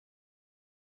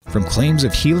From claims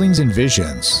of healings and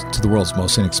visions to the world's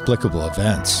most inexplicable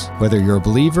events, whether you're a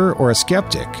believer or a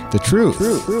skeptic, the truth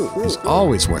is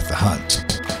always worth the hunt.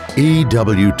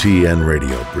 EWTN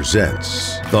Radio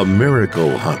presents The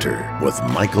Miracle Hunter with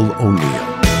Michael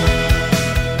O'Neill.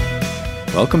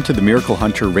 Welcome to the Miracle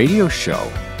Hunter radio show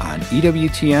on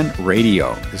EWTN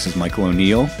Radio. This is Michael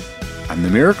O'Neill. I'm the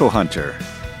Miracle Hunter.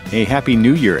 Hey, Happy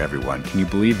New Year, everyone. Can you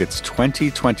believe it's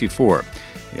 2024?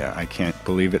 Yeah, I can't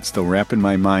believe it. Still wrapping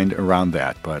my mind around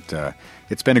that. But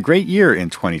it's been a great year in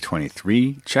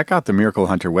 2023. Check out the Miracle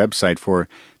Hunter website for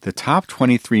the top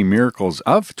 23 miracles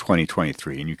of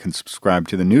 2023. And you can subscribe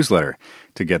to the newsletter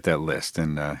to get that list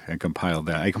and compile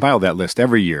that. I compile that list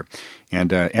every year.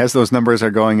 And as those numbers are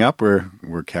going up, we're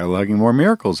cataloging more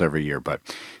miracles every year. But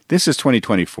this is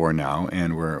 2024 now,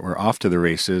 and we're off to the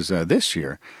races this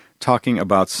year, talking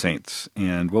about saints.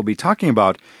 And we'll be talking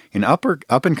about an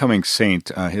up-and-coming saint.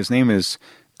 His name is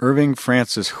Irving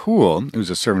Francis Houle,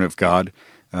 who's a servant of God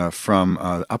from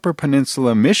Upper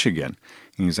Peninsula, Michigan.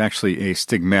 He's actually a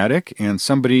stigmatic and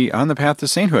somebody on the path to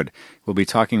sainthood. We'll be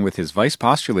talking with his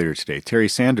Vice-Postulator today, Terry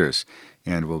Saunders,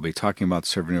 and we'll be talking about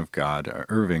servant of God,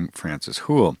 Irving Francis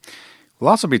Houle. We'll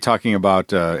also be talking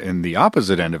about, in the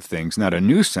opposite end of things, not a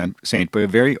new saint, but a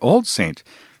very old saint.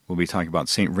 We'll be talking about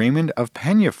St. Raymond of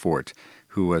Peñafort,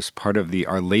 who was part of the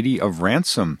Our Lady of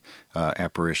Ransom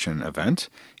apparition event,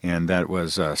 and that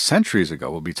was centuries ago.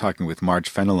 We'll be talking with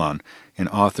Marge, Fenelon, an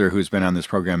author who's been on this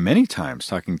program many times,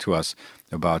 talking to us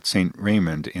about St.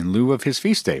 Raymond in lieu of his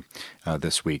feast day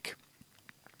this week.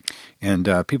 And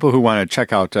people who want to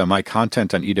check out my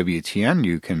content on EWTN,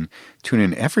 you can tune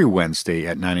in every Wednesday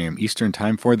at 9 a.m. Eastern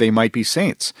Time for They Might Be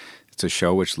Saints. It's a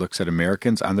show which looks at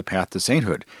Americans on the path to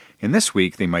sainthood. And this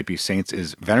week, They Might Be Saints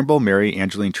is Venerable Mary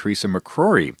Angeline Teresa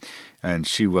McCrory. And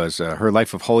she was, her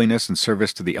life of holiness and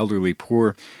service to the elderly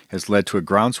poor has led to a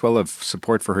groundswell of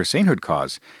support for her sainthood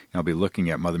cause. And I'll be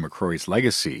looking at Mother McCrory's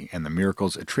legacy and the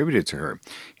miracles attributed to her.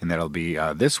 And that'll be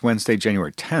this Wednesday,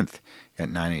 January 10th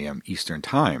at 9 a.m. Eastern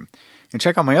Time. And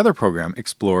check out my other program,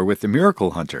 Explore with the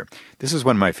Miracle Hunter. This is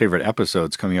one of my favorite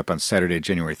episodes, coming up on Saturday,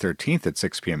 January 13th at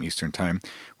 6 p.m. Eastern Time,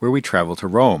 where we travel to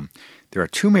Rome. There are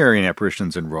two Marian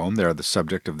apparitions in Rome that are the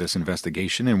subject of this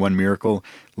investigation, and one miracle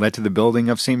led to the building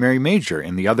of St. Mary Major,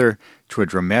 and the other to a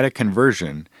dramatic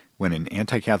conversion when an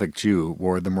anti-Catholic Jew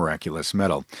wore the miraculous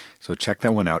medal. So check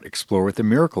that one out, Explore with the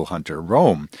Miracle Hunter,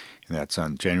 Rome, and that's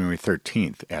on January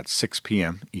 13th at 6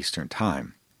 p.m. Eastern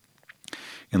Time.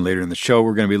 And later in the show,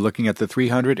 we're going to be looking at the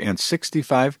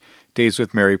 365 Days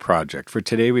with Mary project. For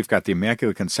today, we've got the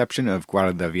Immaculate Conception of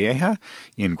Guadalvieja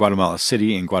in Guatemala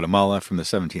City in Guatemala from the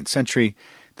 17th century.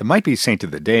 The might-be saint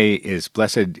of the day is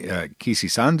Blessed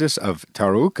Saunders of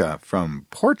Tarouca from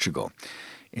Portugal.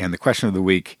 And the question of the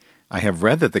week, I have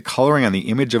read that the coloring on the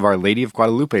image of Our Lady of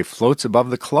Guadalupe floats above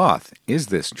the cloth. Is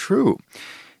this true?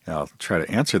 I'll try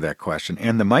to answer that question.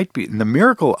 And the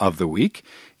miracle of the week,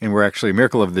 and we're actually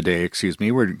miracle of the day,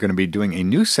 we're going to be doing a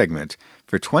new segment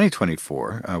for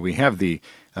 2024. We have the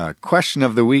question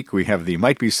of the week, we have the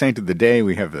might be saint of the day,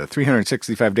 we have the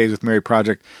 365 Days with Mary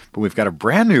project, but we've got a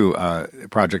brand new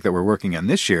project that we're working on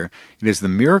this year. It is the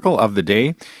miracle of the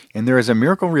day, and there is a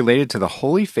miracle related to the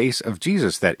holy face of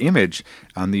Jesus, that image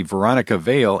on the Veronica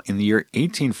veil in the year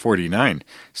 1849.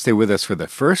 Stay with us for the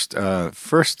first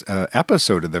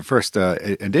episode of the first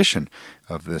edition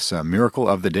of this miracle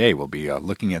of the day. We'll be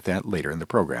looking at that later in the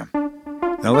program.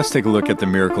 Now let's take a look at the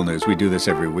miracle news. We do this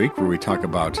every week where we talk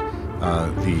about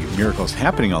the miracles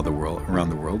happening around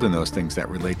the world and those things that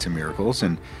relate to miracles.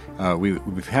 And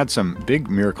we've had some big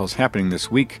miracles happening this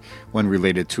week, one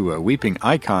related to a weeping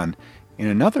icon, and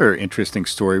another interesting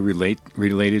story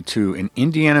related to an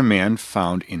Indiana man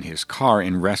found in his car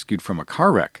and rescued from a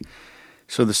car wreck.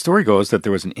 So the story goes that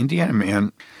there was an Indiana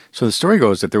man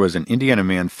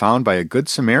found by a Good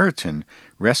Samaritan,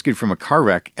 rescued from a car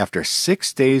wreck after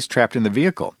 6 days trapped in the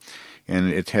vehicle,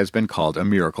 and it has been called a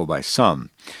miracle by some.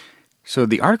 So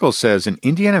the article says an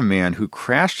Indiana man who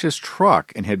crashed his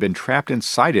truck and had been trapped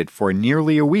inside it for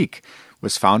nearly a week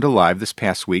was found alive this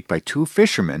past week by two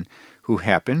fishermen who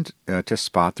happened to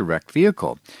spot the wrecked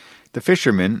vehicle. The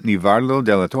fisherman, Nivardo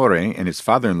de la Torre, and his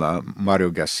father-in-law, Mario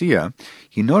Garcia,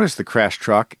 he noticed the crashed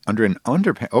truck under an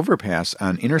overpass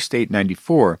on Interstate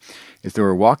 94 as they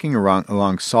were walking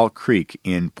along Salt Creek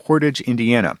in Portage,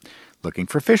 Indiana, looking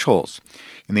for fish holes.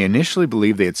 And they initially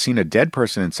believed they had seen a dead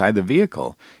person inside the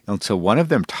vehicle until one of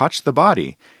them touched the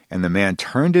body, and the man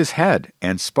turned his head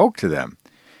and spoke to them.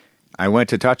 "I went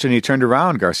to touch and he turned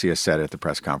around," Garcia said at the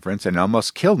press conference, "and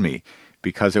almost killed me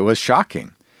because it was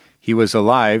shocking. He was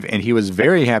alive, and he was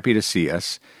very happy to see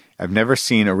us. I've never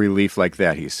seen a relief like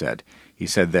that," he said. He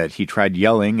said that he tried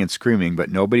yelling and screaming, but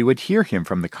nobody would hear him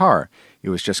from the car. It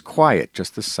was just quiet,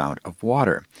 just the sound of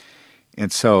water.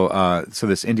 And so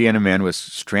this Indiana man was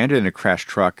stranded in a crashed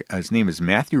truck. His name is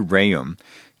Matthew Raymond,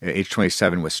 age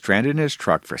 27, was stranded in his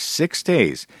truck for 6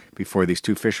 days before these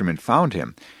two fishermen found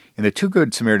him. And the two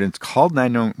Good Samaritans called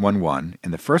 911,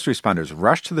 and the first responders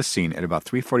rushed to the scene at about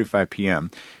 3:45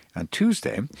 p.m. on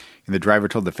Tuesday. And the driver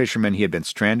told the fishermen he had been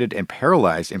stranded and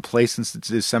paralyzed in place since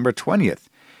December 20th.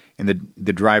 And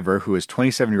the driver, who is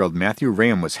 27-year-old Matthew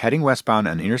Raymond, was heading westbound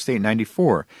on Interstate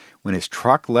 94 when his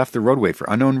truck left the roadway for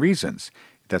unknown reasons.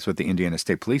 That's what the Indiana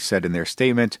State Police said in their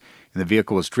statement. And the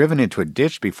vehicle was driven into a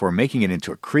ditch before making it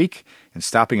into a creek and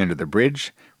stopping under the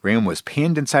bridge. Raymond was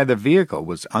pinned inside the vehicle,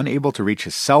 was unable to reach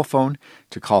his cell phone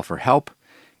to call for help.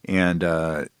 And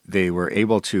they were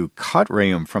able to cut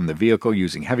Raymond from the vehicle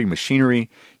using heavy machinery.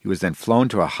 He was then flown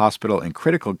to a hospital in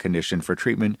critical condition for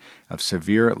treatment of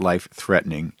severe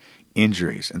life-threatening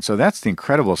injuries. And so that's the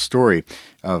incredible story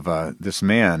of this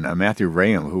man, Matthew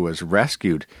Raymond, who was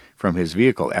rescued from his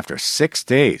vehicle after 6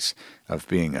 days of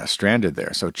being stranded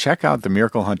there. So check out the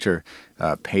Miracle Hunter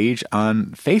page on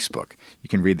Facebook. You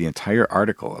can read the entire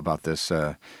article about this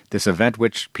event,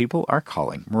 which people are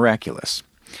calling miraculous.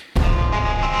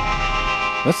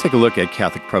 Let's take a look at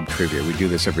Catholic Pub Trivia. We do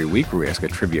this every week where we ask a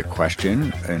trivia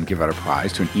question and give out a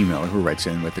prize to an emailer who writes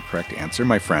in with the correct answer.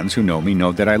 My friends who know me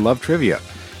know that I love trivia.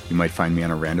 You might find me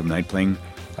on a random night playing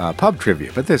pub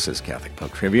trivia, but this is Catholic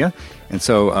Pub Trivia. And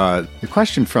so the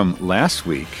question from last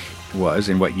week was,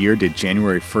 in what year did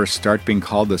January 1st start being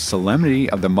called the Solemnity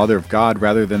of the Mother of God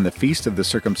rather than the Feast of the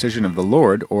Circumcision of the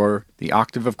Lord or the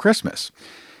Octave of Christmas?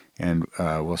 And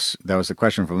that was the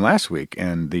question from last week.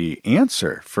 And the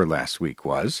answer for last week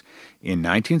was, in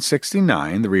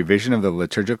 1969, the revision of the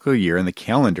liturgical year and the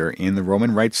calendar in the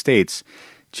Roman Rite states,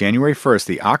 January 1st,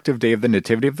 the octave day of the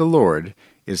Nativity of the Lord,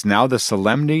 is now the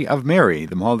Solemnity of Mary,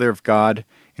 the Mother of God,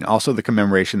 and also the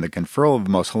commemoration, the conferral of the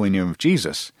Most Holy Name of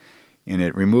Jesus. And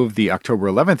it removed the October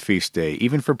 11th feast day,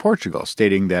 even for Portugal,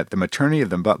 stating that the maternity of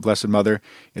the Blessed Mother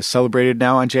is celebrated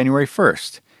now on January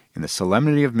 1st, in the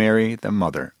Solemnity of Mary, the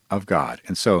Mother of God.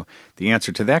 And so the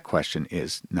answer to that question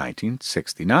is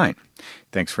 1969.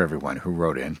 Thanks for everyone who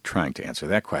wrote in trying to answer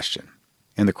that question.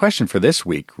 And the question for this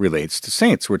week relates to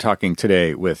saints. We're talking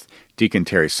today with Deacon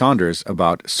Terry Saunders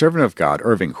about servant of God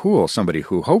Irving Houle, somebody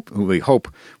who we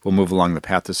hope will move along the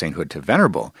path to sainthood to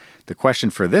venerable. The question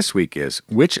for this week is,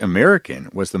 which American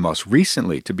was the most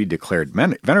recently to be declared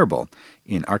venerable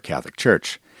in our Catholic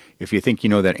Church? If you think you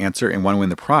know that answer and want to win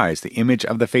the prize, the image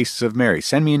of the faces of Mary,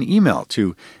 send me an email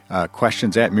to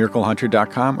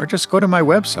questions@miraclehunter.com or just go to my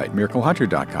website,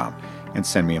 miraclehunter.com, and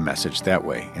send me a message that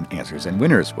way. And answers and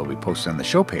winners will be posted on the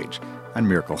show page on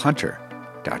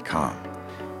miraclehunter.com.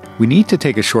 We need to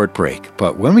take a short break,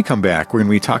 but when we come back, we're going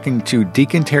to be talking to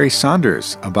Deacon Terry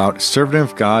Saunders about servant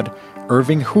of God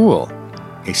Irving Houle,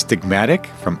 a stigmatic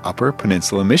from Upper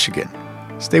Peninsula, Michigan.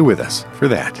 Stay with us for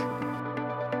that.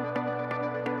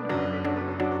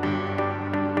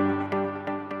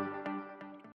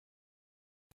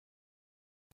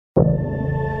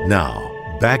 Now,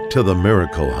 back to the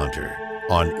Miracle Hunter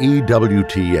on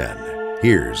EWTN.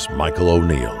 Here's Michael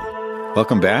O'Neill.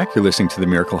 Welcome back. You're listening to the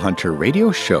Miracle Hunter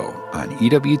radio show on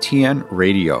EWTN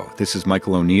Radio. This is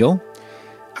Michael O'Neill.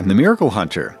 I'm the Miracle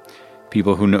Hunter.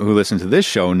 People who listen to this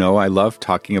show know I love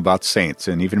talking about saints,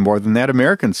 and even more than that,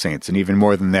 American saints, and even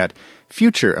more than that,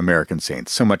 future American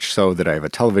saints. So much so that I have a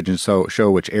television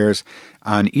show which airs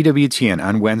on EWTN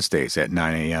on Wednesdays at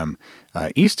 9 a.m.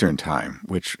 Eastern Time,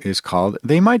 which is called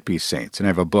They Might Be Saints. And I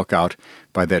have a book out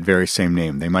by that very same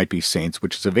name, They Might Be Saints,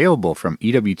 which is available from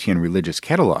EWTN Religious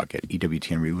Catalog at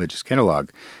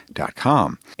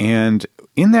EWTNReligiousCatalog.com. And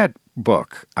in that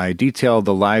book, I detail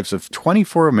the lives of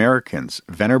 24 Americans,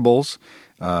 venerables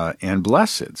and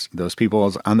blesseds, those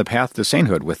people on the path to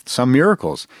sainthood with some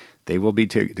miracles. They will be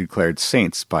declared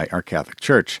saints by our Catholic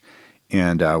Church.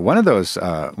 And one of those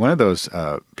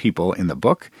people in the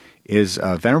book is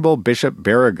Venerable Bishop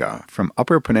Barriga from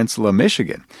Upper Peninsula,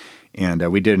 Michigan. And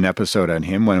we did an episode on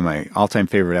him, one of my all-time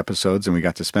favorite episodes, and we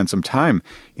got to spend some time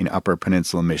in Upper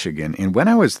Peninsula, Michigan. And when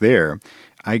I was there,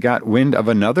 I got wind of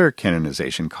another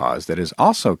canonization cause that is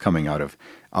also coming out of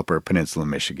Upper Peninsula,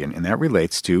 Michigan, and that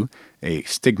relates to a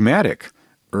stigmatic,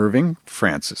 Irving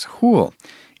Francis Houle.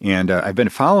 And I've been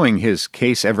following his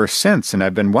case ever since, and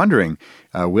I've been wondering,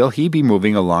 will he be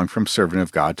moving along from servant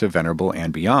of God to venerable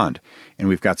and beyond? And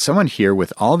we've got someone here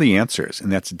with all the answers,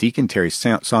 and that's Deacon Terry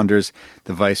Saunders,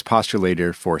 the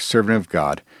Vice-Postulator for servant of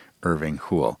God, Irving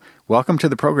Houle. Welcome to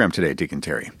the program today, Deacon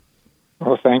Terry.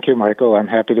 Well, thank you, Michael. I'm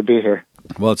happy to be here.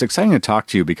 Well, it's exciting to talk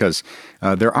to you because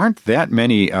there aren't that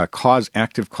many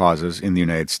active causes in the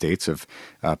United States of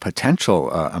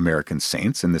potential American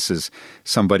saints, and this is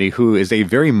somebody who is a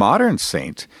very modern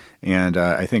saint. And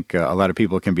I think a lot of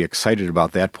people can be excited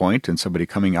about that point, and somebody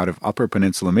coming out of Upper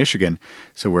Peninsula, Michigan.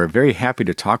 So we're very happy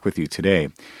to talk with you today.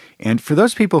 And for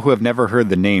those people who have never heard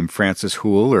the name Francis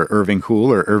Houle or Irving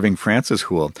Francis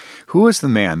Houle, who is the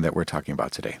man that we're talking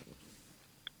about today?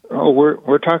 Oh,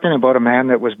 we're talking about a man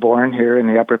that was born here in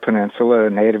the Upper Peninsula, a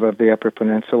native of the Upper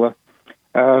Peninsula,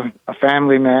 a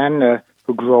family man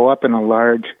who grew up in a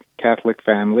large Catholic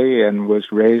family and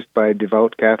was raised by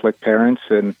devout Catholic parents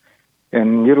and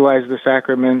utilized the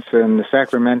sacraments and the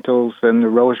sacramentals and the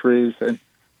rosaries and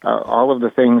all of the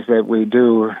things that we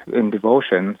do in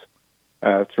devotions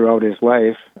throughout his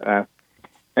life.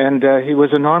 And he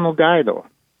was a normal guy, though.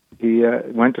 He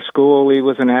went to school. He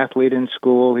was an athlete in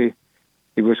school.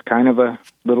 He was kind of a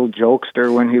little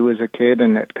jokester when he was a kid,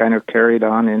 and that kind of carried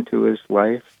on into his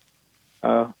life.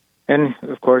 And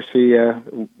of course, he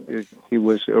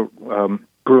was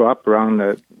grew up around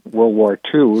World War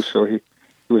II, so he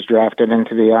was drafted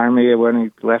into the Army when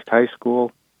he left high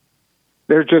school.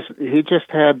 He just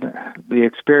had the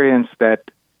experience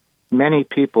that many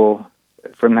people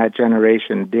from that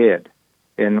generation did,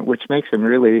 and which makes him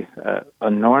really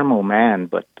a normal man.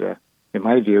 But in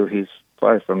my view, he's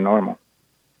far from normal.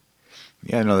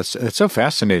 Yeah, no, that's so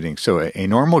fascinating. So a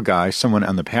normal guy, someone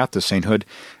on the path to sainthood.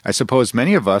 I suppose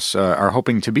many of us are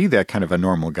hoping to be that kind of a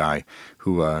normal guy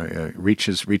who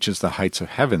reaches the heights of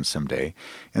heaven someday.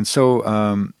 And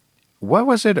so what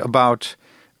was it about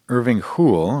Irving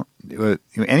Houle?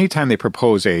 Anytime they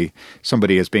propose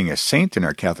somebody as being a saint in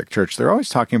our Catholic Church, they're always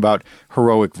talking about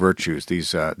heroic virtues,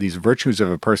 these virtues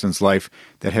of a person's life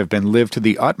that have been lived to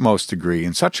the utmost degree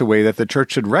in such a way that the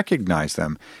Church should recognize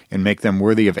them and make them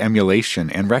worthy of emulation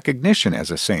and recognition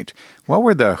as a saint. What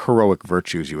were the heroic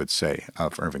virtues, you would say,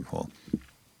 of Irving Houle?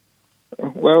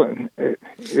 Well,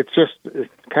 it's just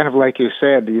kind of like you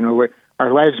said,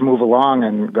 our lives move along,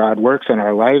 and God works in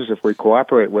our lives if we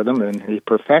cooperate with Him, and He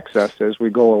perfects us as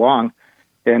we go along.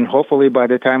 And hopefully by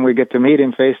the time we get to meet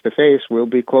Him face to face, we'll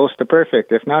be close to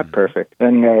perfect, if not perfect.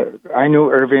 And I knew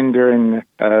Irving during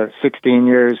 16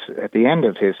 years at the end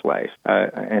of his life,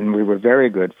 and we were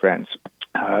very good friends.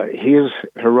 His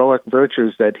heroic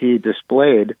virtues that he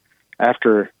displayed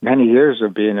after many years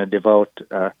of being a devout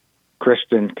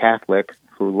Christian Catholic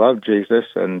who loved Jesus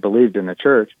and believed in the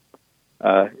Church,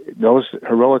 those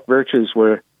heroic virtues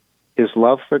were his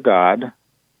love for God,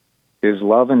 his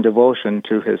love and devotion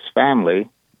to his family,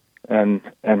 and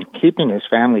keeping his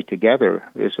family together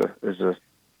is a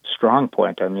strong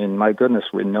point. I mean, my goodness,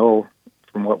 we know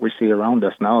from what we see around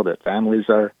us now that families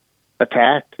are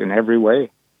attacked in every way.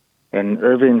 And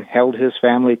Irving held his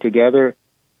family together.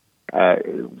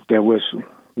 There was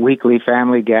weekly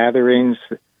family gatherings.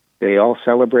 They all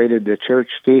celebrated the church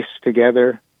feasts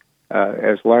together.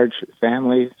 As large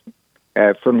families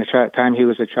from the time he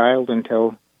was a child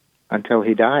until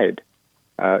he died.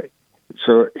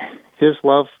 So his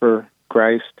love for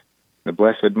Christ, the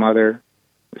Blessed Mother,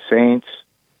 the saints,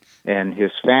 and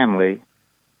his family,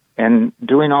 and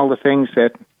doing all the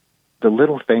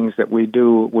little things that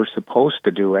we're supposed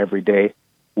to do every day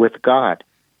with God,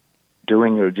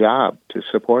 doing your job to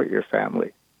support your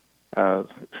family,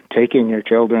 taking your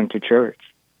children to church,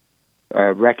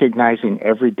 recognizing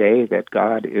every day that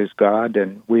God is God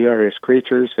and we are His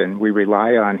creatures and we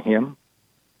rely on Him.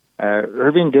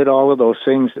 Irving did all of those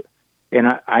things, and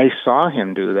I saw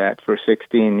him do that for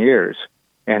 16 years.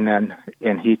 And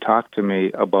he talked to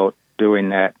me about doing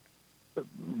that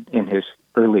in his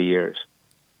early years.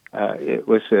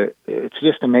 It's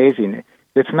just amazing.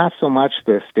 It's not so much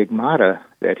the stigmata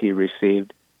that he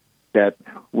received that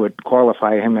would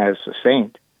qualify him as a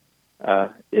saint.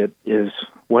 It is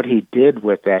what he did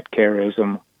with that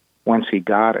charism once he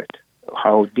got it,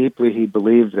 how deeply he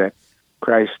believed that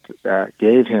Christ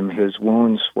gave him his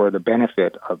wounds for the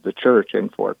benefit of the church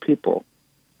and for people.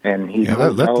 And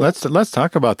let's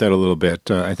talk about that a little bit.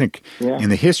 I think in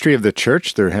the history of the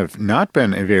church, there have not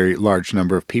been a very large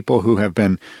number of people who have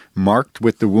been marked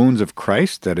with the wounds of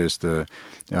Christ. That is, the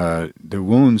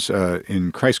wounds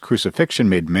in Christ's crucifixion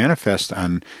made manifest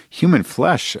on human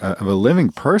flesh of a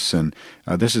living person.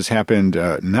 This has happened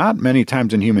not many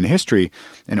times in human history,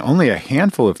 and only a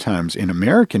handful of times in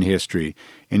American history.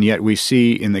 And yet we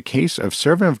see in the case of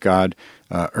servant of God,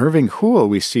 Irving Houle,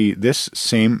 we see this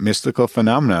same mystical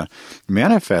phenomena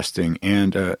manifesting.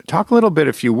 And talk a little bit,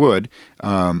 if you would,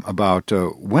 about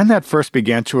when that first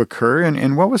began to occur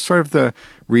and what was sort of the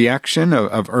reaction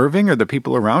of Irving or the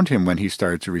people around him when he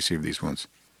started to receive these wounds.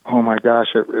 Oh my gosh,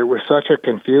 it was such a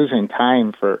confusing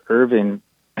time for Irving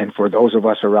and for those of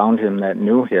us around him that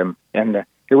knew him. And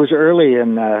it was early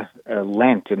in Lent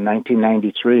in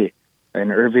 1993,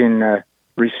 and Irving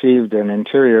received an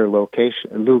interior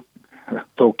locution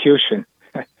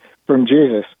from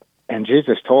Jesus. And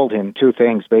Jesus told him two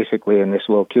things, basically, in this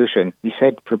locution. He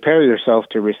said, "Prepare yourself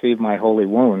to receive my holy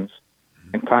wounds,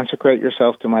 and consecrate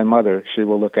yourself to my mother. She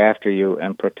will look after you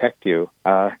and protect you."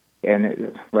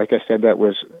 And like I said, that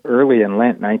was early in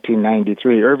Lent,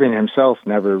 1993. Irving himself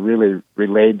never really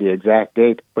relayed the exact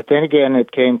date. But then again,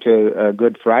 it came to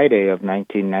Good Friday of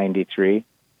 1993,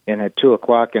 and at 2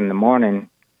 o'clock in the morning,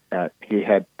 he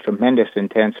had tremendous,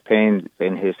 intense pain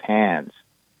in his hands.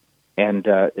 And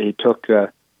he took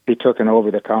an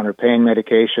over-the-counter pain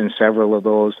medication, several of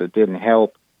those that didn't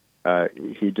help.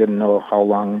 He didn't know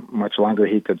much longer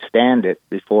he could stand it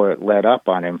before it let up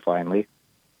on him finally.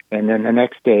 And then the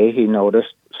next day, he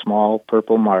noticed small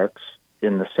purple marks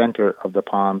in the center of the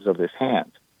palms of his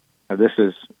hands. Now, this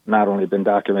has not only been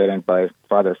documented by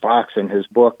Father Fox in his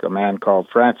book, A Man Called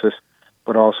Francis,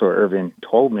 but also Irving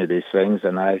told me these things,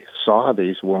 and I saw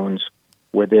these wounds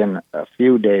within a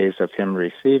few days of him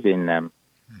receiving them.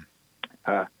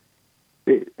 So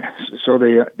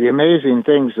the amazing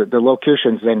things, the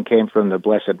locutions then came from the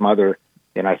Blessed Mother,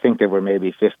 and I think there were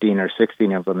maybe 15 or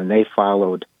 16 of them, and they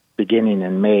followed beginning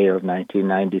in May of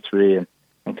 1993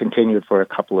 and continued for a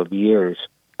couple of years,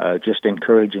 just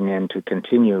encouraging him to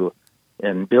continue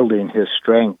and building his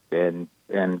strength and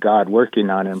God working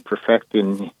on him,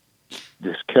 perfecting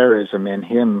this charism in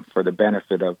him for the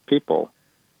benefit of people.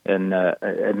 And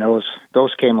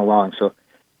those came along. So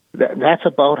that's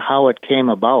about how it came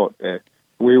about.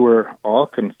 We were all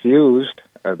confused.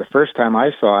 The first time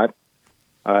I saw it,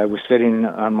 I was sitting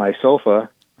on my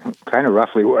sofa, kind of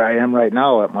roughly where I am right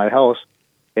now at my house,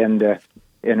 and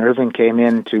Irving came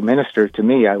in to minister to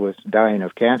me. I was dying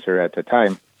of cancer at the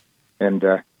time,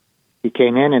 and he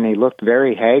came in and he looked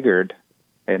very haggard,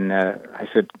 and I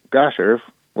said, "Gosh, Irv,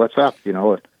 what's up?"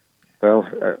 Well,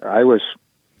 I was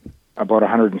about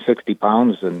 160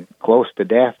 pounds and close to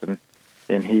death,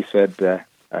 and he said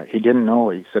he didn't know.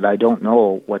 He said, "I don't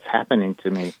know what's happening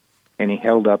to me," and he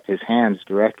held up his hands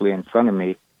directly in front of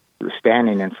me. He was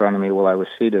standing in front of me while I was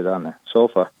seated on the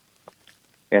sofa,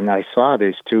 and I saw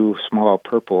these two small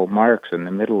purple marks in the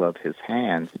middle of his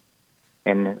hands,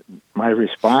 and my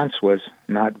response was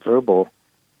not verbal.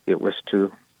 It was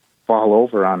to fall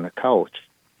over on the couch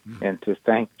and to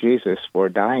thank Jesus for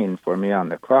dying for me on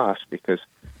the cross, because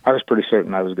I was pretty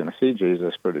certain I was going to see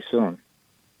Jesus pretty soon.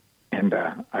 And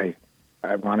I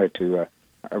wanted to,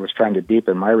 I was trying to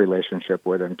deepen my relationship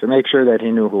with him to make sure that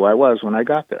he knew who I was when I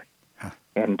got there.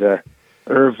 And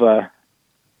Irv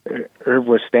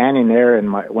was standing there,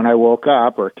 and when I woke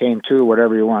up, or came to,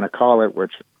 whatever you want to call it,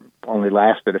 which only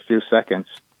lasted a few seconds,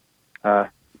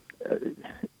 Irv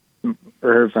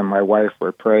and my wife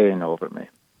were praying over me.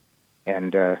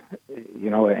 And,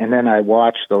 and then I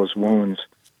watched those wounds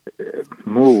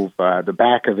move. The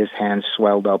back of his hand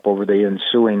swelled up over the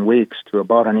ensuing weeks to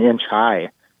about an inch high.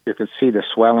 You could see the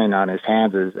swelling on his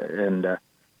hands, and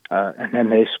then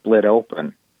they split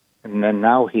open. And then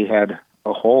now he had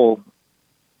a hole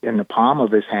in the palm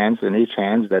of his hands, in each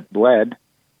hand, that bled,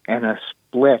 and a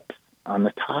split on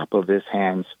the top of his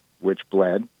hands, which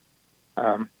bled.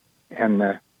 And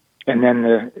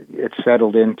then it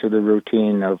settled into the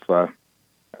routine of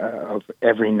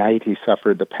every night he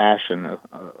suffered the passion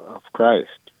of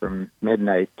Christ from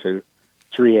midnight to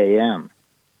 3 a.m.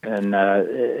 And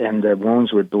the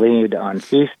wounds would bleed on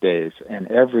feast days, and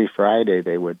every Friday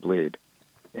they would bleed.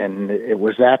 And it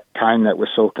was that time that was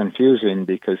so confusing,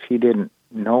 because he didn't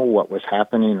know what was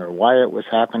happening or why it was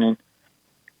happening.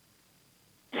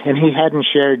 And he hadn't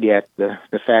shared yet the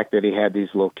fact that he had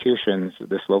these locutions,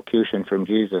 this locution from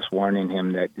Jesus warning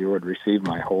him that you would receive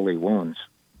my holy wounds.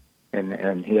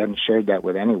 And he hadn't shared that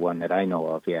with anyone that I know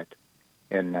of yet.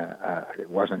 And it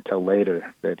wasn't until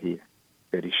later that he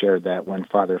shared that, when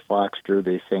Father Fox drew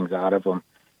these things out of him.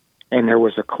 And there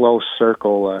was a close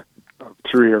circle of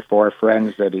 3 or 4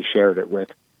 friends that he shared it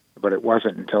with. But it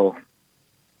wasn't until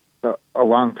a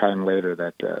long time later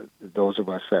that those of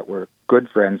us that were good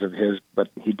friends of his, but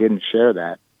he didn't share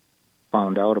that,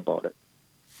 found out about it.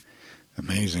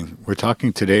 Amazing. We're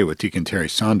talking today with Deacon Terry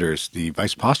Saunders, the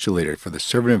Vice-Postulator for the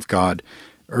Servant of God,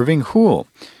 Irving Houle.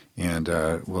 And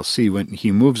we'll see when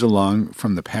he moves along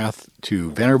from the path to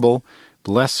venerable,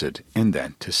 blessed, and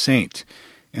then to saint.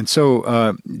 And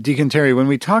so, Deacon Terry, when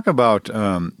we talk about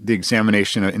the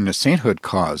examination in the sainthood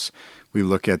cause, we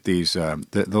look at these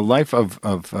the life of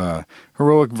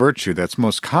heroic virtue. That's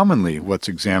most commonly what's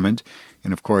examined.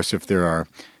 And of course, if there are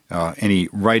any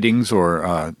writings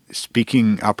or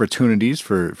speaking opportunities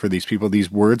for these people.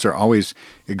 These words are always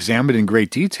examined in great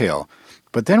detail.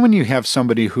 But then when you have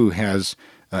somebody who has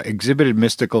exhibited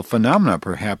mystical phenomena,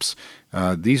 perhaps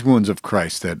these wounds of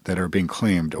Christ that are being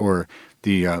claimed, or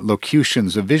the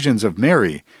locutions, the visions of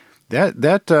Mary,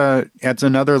 that adds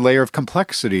another layer of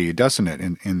complexity, doesn't it,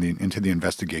 into the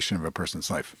investigation of a person's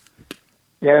life?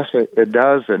 Yes, it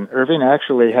does. And Irving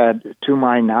actually had, to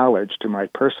my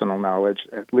personal knowledge,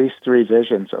 at least 3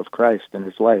 visions of Christ in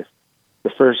his life.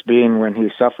 The first being when he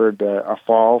suffered a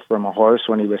fall from a horse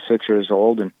when he was 6 years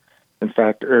old. And in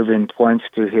fact, Irving points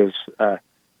to his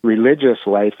religious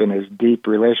life and his deep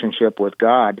relationship with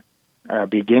God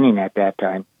beginning at that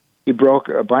time. He broke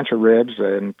a bunch of ribs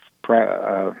and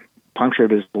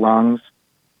punctured his lungs,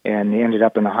 and he ended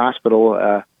up in the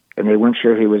hospital, and they weren't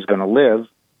sure he was going to live.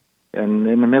 And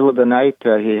in the middle of the night,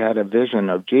 he had a vision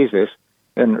of Jesus.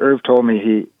 And Irv told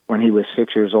me when he was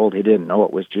 6 years old, he didn't know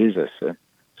it was Jesus.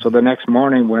 So the next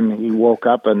morning when he woke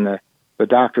up and the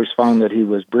doctors found that he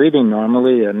was breathing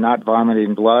normally and not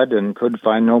vomiting blood and could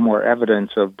find no more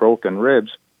evidence of broken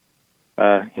ribs,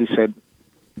 he said,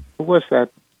 "Who was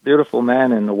that beautiful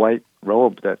man in the white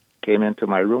robe that came into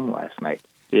my room last night?"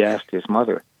 He asked his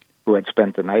mother, who had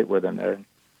spent the night with him there.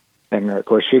 And, of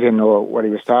course, she didn't know what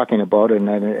he was talking about,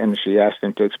 and she asked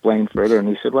him to explain further. And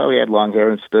he said, well, he had long hair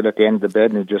and stood at the end of the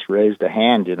bed, and he just raised a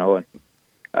hand, and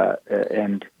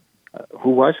who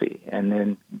was he? And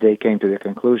then they came to the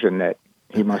conclusion that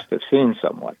he must have seen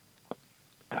someone.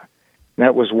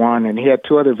 That was one, and he had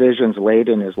 2 other visions late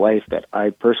in his life that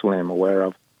I personally am aware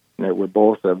of, and they were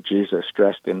both of Jesus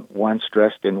dressed in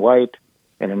white,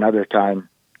 and another time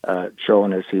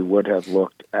shown as he would have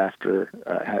looked after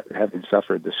having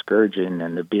suffered the scourging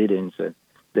and the beatings and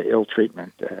the ill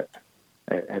treatment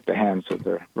at the hands of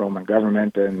the Roman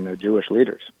government and the Jewish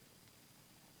leaders.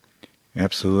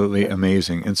 Absolutely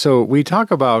amazing. And so we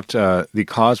talk about the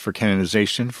cause for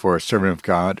canonization for a servant of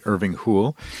God, Irving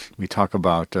Houle. We talk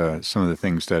about some of the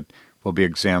things that will be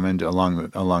examined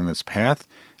along this path.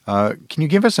 Can you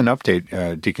give us an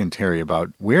update, Deacon Terry,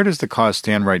 about where does the cause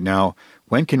stand right now?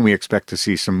 When can we expect to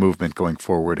see some movement going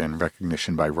forward and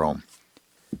recognition by Rome?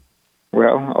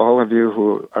 Well, all of you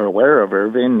who are aware of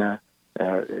Irving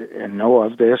and know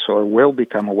of this or will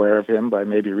become aware of him by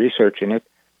maybe researching it,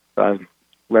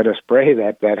 let us pray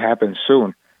that happens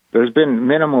soon. There's been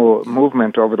minimal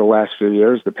movement over the last few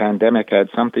years. The pandemic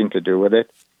had something to do with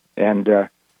it, and the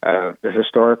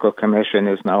Historical Commission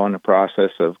is now in the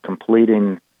process of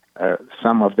completing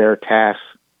some of their tasks,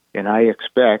 and I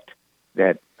expect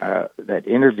that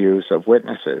interviews of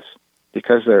witnesses,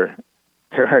 because there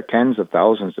are tens of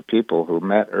thousands of people who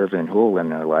met Irving Houle in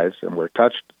their lives and were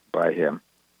touched by him,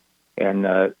 and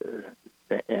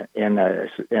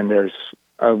there's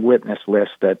a witness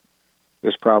list that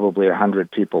is probably 100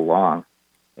 people long,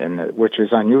 and which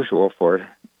is unusual for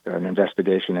an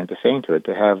investigation into sainthood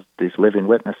to have these living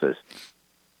witnesses.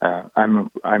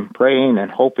 I'm praying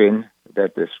and hoping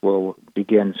that this will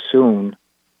begin soon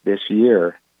this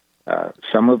year. A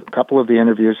couple of the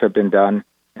interviews have been done,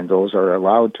 and those are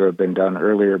allowed to have been done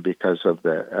earlier because of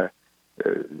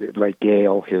like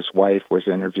Gail, his wife, was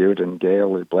interviewed, and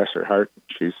Gail, bless her heart,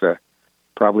 she's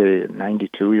probably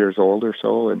 92 years old or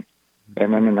so, and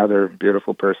then another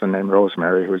beautiful person named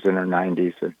Rosemary, who's in her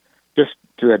 90s, and just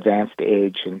to advance the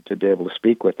age and to be able to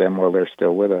speak with them while they're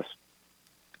still with us.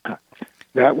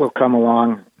 That will come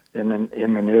along in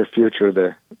the near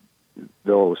future.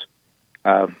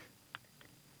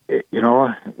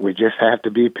 We just have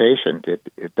to be patient.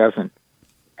 It doesn't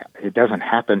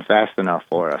happen fast enough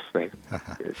for us.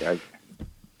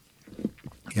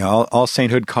 All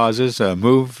sainthood causes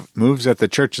moves at the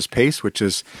church's pace, which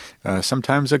is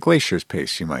sometimes a glacier's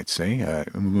pace, you might say.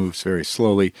 It moves very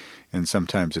slowly, and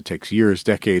sometimes it takes years,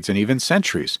 decades, and even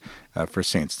centuries for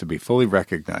saints to be fully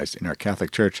recognized in our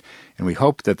Catholic Church. And we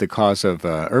hope that the cause of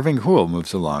Irving Houle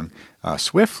moves along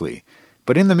swiftly.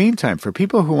 But in the meantime, for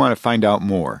people who want to find out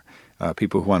more,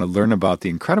 people who want to learn about the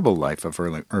incredible life of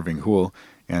Irving Houle,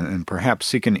 and perhaps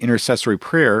seek an intercessory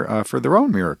prayer for their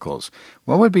own miracles,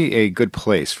 what would be a good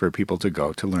place for people to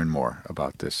go to learn more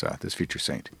about this future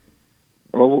saint?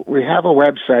 Well, we have a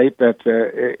website that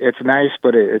it's nice,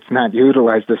 but it's not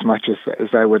utilized as much as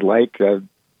I would like,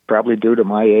 probably due to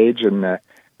my age and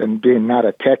being not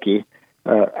a techie.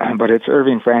 But it's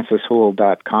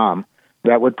irvingfrancishoule.com.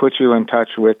 That would put you in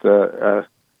touch with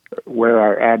where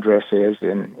our address is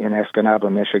in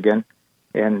Escanaba, Michigan.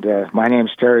 And my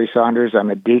name's Terry Saunders. I'm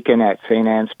a deacon at St.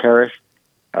 Anne's Parish.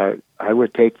 I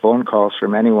would take phone calls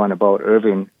from anyone about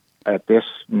Irving at this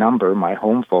number, my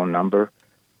home phone number,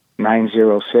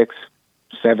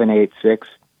 906-786-5656.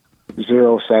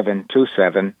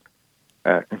 0727.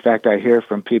 In fact, I hear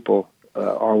from people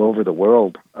all over the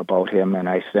world about him, and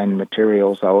I send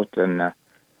materials out. And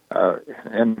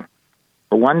for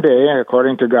one day,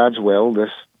 according to God's will,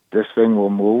 this thing will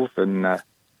move. And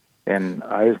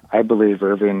I believe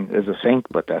Irving is a saint,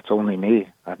 but that's only me.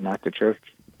 I'm not the church.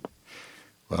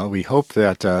 Well, we hope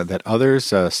that that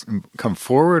others come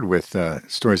forward with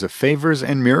stories of favors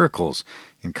and miracles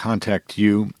and contact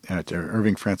you at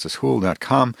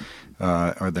irvingfrancishoule.com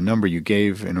or the number you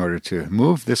gave in order to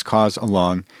move this cause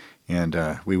along.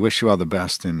 And we wish you all the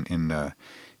best in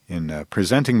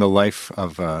presenting the life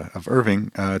of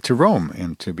Irving to Rome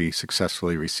and to be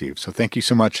successfully received. So thank you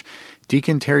so much,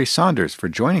 Deacon Terry Saunders, for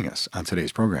joining us on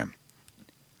today's program.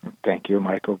 Thank you,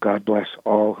 Michael. God bless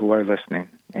all who are listening,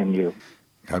 and you.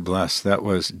 God bless. That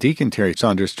was Deacon Terry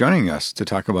Saunders joining us to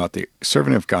talk about the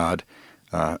servant of God,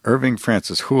 Irving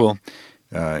Francis Houle,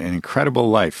 an incredible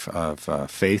life of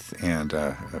faith and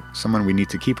someone we need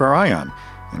to keep our eye on.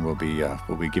 And we'll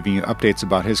be giving you updates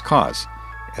about his cause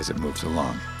as it moves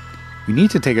along. We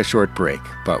need to take a short break,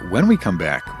 but when we come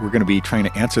back, we're going to be trying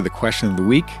to answer the question of the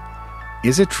week.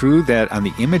 Is it true that on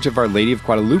the image of Our Lady of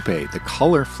Guadalupe, the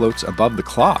color floats above the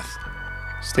cloth?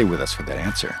 Stay with us for that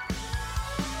answer.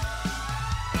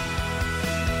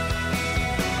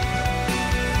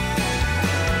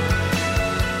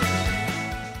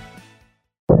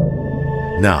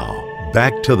 Now,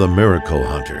 back to the Miracle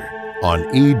Hunter on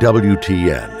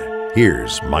EWTN.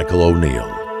 Here's Michael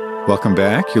O'Neill. Welcome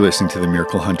back. You're listening to the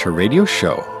Miracle Hunter radio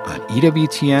show on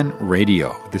EWTN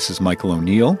Radio. This is Michael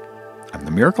O'Neill. I'm the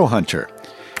Miracle Hunter.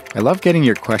 I love getting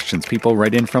your questions. People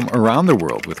write in from around the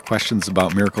world with questions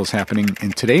about miracles happening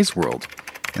in today's world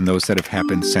and those that have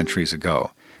happened centuries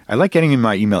ago. I like getting in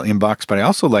my email inbox, but I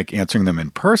also like answering them in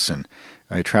person.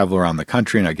 I travel around the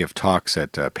country and I give talks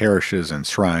at parishes and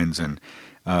shrines and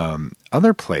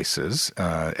other places,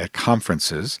 at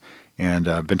conferences, and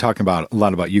I've been talking a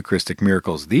lot about Eucharistic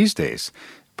miracles these days,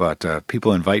 but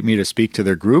people invite me to speak to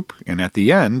their group, and at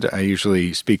the end, I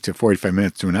usually speak to 45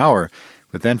 minutes to an hour,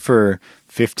 but then for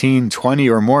 15, 20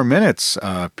 or more minutes,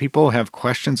 people have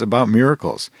questions about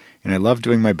miracles, and I love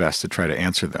doing my best to try to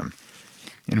answer them.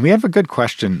 And we have a good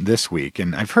question this week,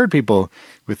 and I've heard people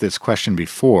with this question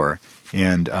before,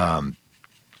 and I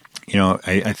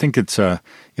think it's a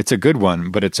good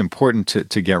one, but it's important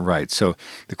to get right. So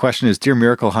the question is, Dear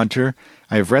Miracle Hunter,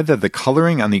 I have read that the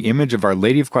coloring on the image of Our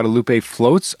Lady of Guadalupe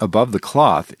floats above the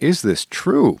cloth. Is this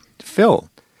true? Phil.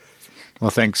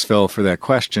 Well, thanks, Phil, for that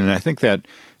question. And I think that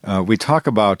we talk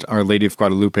about Our Lady of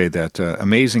Guadalupe, that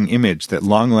amazing image, that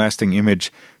long-lasting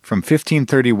image from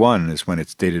 1531 is when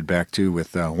it's dated back to,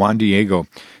 with Juan Diego.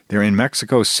 They're in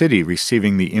Mexico City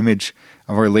receiving the image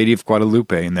of Our Lady of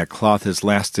Guadalupe, and that cloth has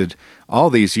lasted all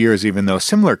these years, even though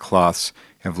similar cloths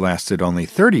have lasted only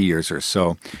 30 years or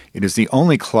so. It is the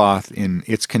only cloth in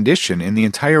its condition in the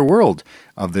entire world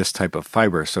of this type of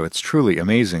fiber, so it's truly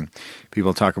amazing.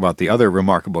 People talk about the other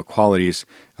remarkable qualities,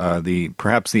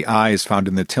 perhaps the eyes found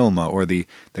in the tilma, or the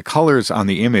colors on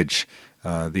the image.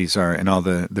 These are, and all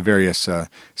the various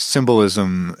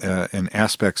symbolism and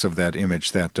aspects of that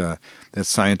image that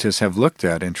scientists have looked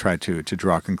at and tried to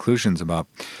draw conclusions about.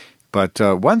 But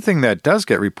one thing that does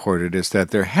get reported is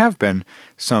that there have been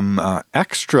some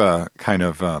extra kind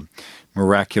of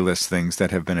miraculous things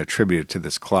that have been attributed to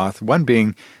this cloth. One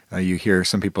being, you hear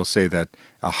some people say that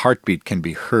a heartbeat can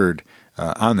be heard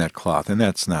on that cloth, and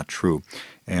that's not true.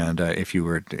 And if you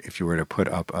were to put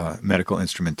up medical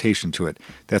instrumentation to it,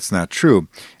 that's not true.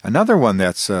 Another one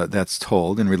that's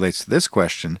told and relates to this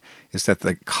question is that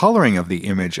the coloring of the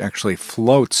image actually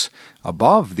floats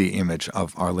above the image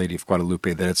of Our Lady of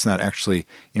Guadalupe, that it's not actually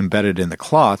embedded in the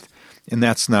cloth, and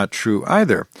that's not true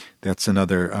either. That's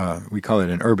another, we call it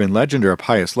an urban legend or a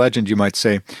pious legend, you might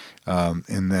say.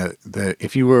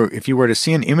 If you were to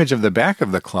see an image of the back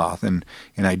of the cloth, and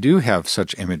I do have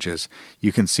such images,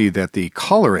 you can see that the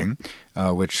coloring,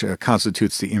 which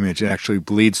constitutes the image, it actually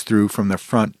bleeds through from the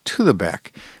front to the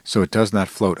back, so it does not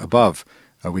float above.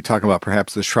 We talk about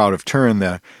perhaps the Shroud of Turin.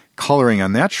 The coloring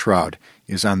on that shroud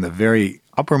is on the very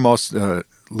uppermost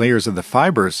layers of the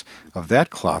fibers of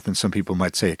that cloth, and some people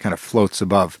might say it kind of floats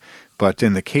above. But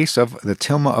in the case of the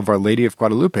tilma of Our Lady of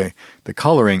Guadalupe, the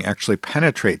coloring actually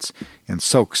penetrates and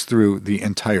soaks through the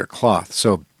entire cloth.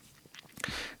 So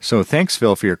thanks,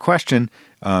 Phil, for your question.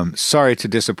 Sorry to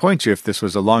disappoint you if this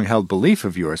was a long-held belief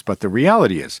of yours, but the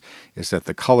reality is that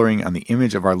the coloring on the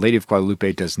image of Our Lady of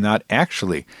Guadalupe does not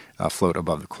actually float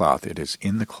above the cloth. It is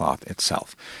in the cloth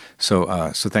itself.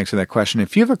 So thanks for that question.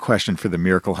 If you have a question for the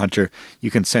Miracle Hunter, you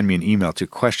can send me an email to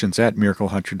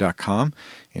questions@miraclehunter.com,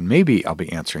 and maybe I'll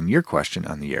be answering your question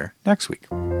on the air next week.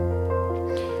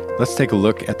 Let's take a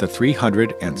look at the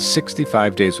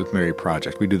 365 Days with Mary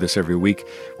project. We do this every week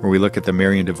where we look at the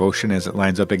Marian devotion as it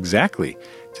lines up exactly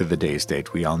to the day's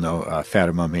date. We all know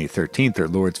Fatima, May 13th, or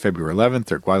Lourdes, February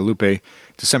 11th, or Guadalupe,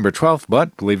 December 12th,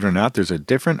 but believe it or not, there's a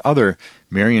different other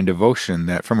Marian devotion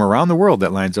that from around the world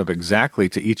that lines up exactly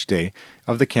to each day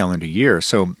of the calendar year.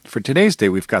 So for today's day,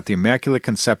 we've got the Immaculate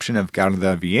Conception of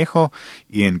Garda Viejo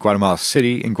in Guatemala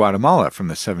City in Guatemala from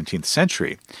the 17th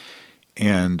century.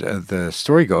 And the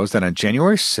story goes that on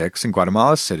January 6th in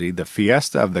Guatemala City, the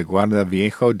fiesta of the Guarda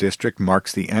Viejo district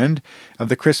marks the end of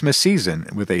the Christmas season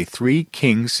with a Three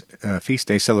Kings feast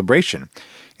day celebration.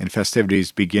 And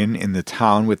festivities begin in the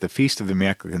town with the Feast of the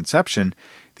Immaculate Conception.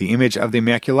 The image of the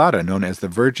Immaculata, known as the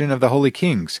Virgin of the Holy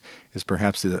Kings, is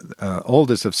perhaps the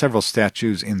oldest of several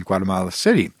statues in Guatemala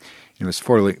City. It was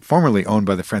formerly owned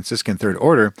by the Franciscan Third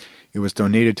Order. It was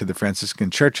donated to the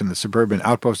Franciscan Church in the suburban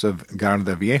outpost of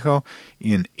Garda Viejo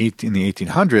in the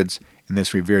 1800s, and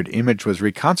this revered image was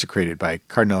reconsecrated by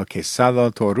Cardinal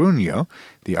Quesada Toruño,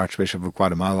 the Archbishop of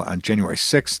Guatemala, on January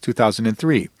 6,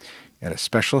 2003, at a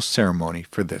special ceremony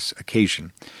for this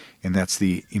occasion. And that's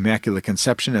the Immaculate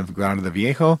Conception of Garda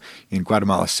Viejo in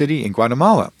Guatemala City in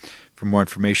Guatemala. For more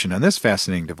information on this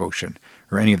fascinating devotion,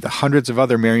 or any of the hundreds of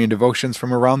other Marian devotions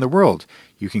from around the world,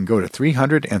 you can go to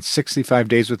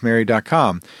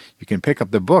 365dayswithmary.com. You can pick up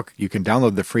the book, you can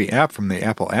download the free app from the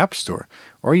Apple App Store,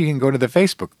 or you can go to the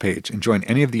Facebook page and join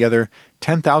any of the other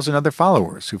 10,000 other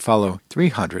followers who follow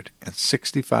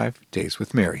 365 Days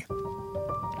with Mary.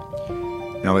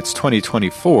 Now, it's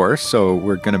 2024, so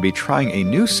we're going to be trying a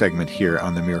new segment here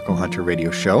on the Miracle Hunter radio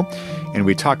show, and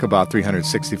we talk about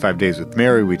 365 Days with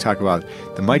Mary, we talk about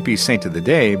the might-be saint of the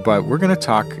day, but we're going to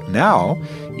talk now,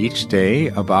 each day,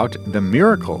 about the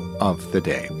miracle of the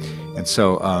day. And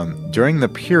so, during the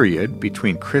period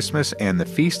between Christmas and the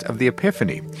Feast of the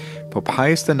Epiphany, Pope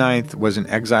Pius IX was in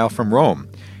exile from Rome,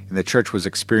 and the Church was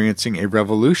experiencing a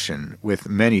revolution with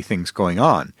many things going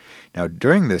on. Now,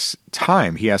 during this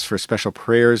time, he asked for special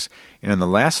prayers, and in the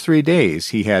last 3 days,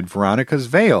 he had Veronica's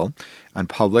veil on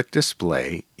public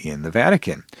display in the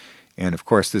Vatican. And, of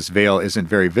course, this veil isn't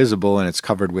very visible, and it's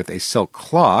covered with a silk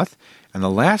cloth. On the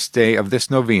last day of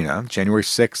this novena, January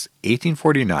 6,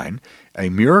 1849, a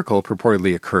miracle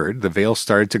purportedly occurred. The veil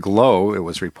started to glow, it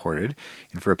was reported,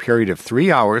 and for a period of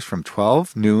 3 hours from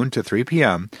 12 noon to 3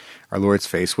 p.m., our Lord's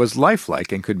face was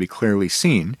lifelike and could be clearly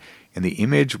seen, and the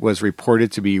image was reported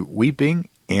to be weeping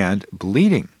and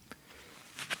bleeding.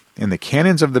 And the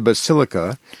canons of the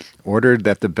basilica ordered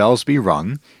that the bells be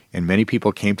rung, and many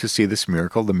people came to see this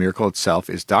miracle. The miracle itself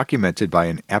is documented by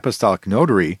an apostolic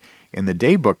notary in the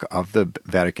daybook of the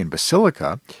Vatican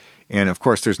Basilica. And, of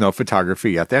course, there's no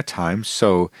photography at that time,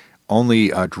 so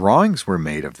only drawings were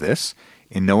made of this,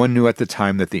 and no one knew at the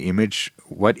time that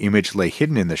what image lay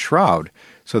hidden in the shroud,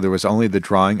 so there was only the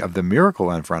drawing of the miracle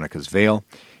on Veronica's veil,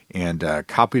 and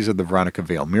copies of the Veronica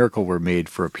veil miracle were made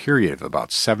for a period of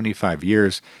about 75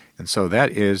 years, and so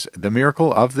that is the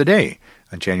miracle of the day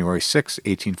on January 6,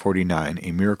 1849,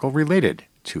 a miracle related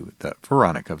to the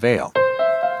Veronica veil.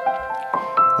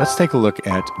 Let's take a look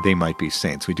at They Might Be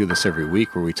Saints. We do this every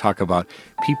week where we talk about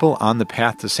people on the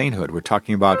path to sainthood. We're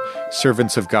talking about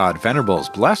servants of God, venerables,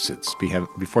 blesseds,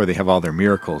 before they have all their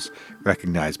miracles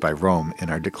recognized by Rome and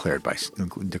are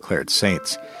declared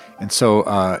saints. And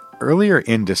so earlier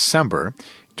in December,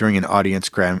 during an audience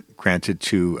granted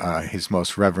to His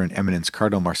Most Reverend Eminence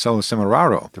Cardinal Marcelo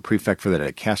Semeraro, the prefect for the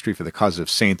dicastery for the cause of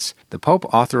saints, the Pope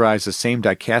authorized the same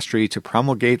dicastery to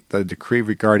promulgate the decree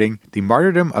regarding the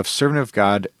martyrdom of servant of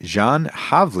God Jan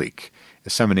Havlik, a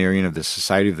seminarian of the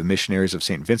Society of the Missionaries of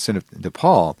St. Vincent de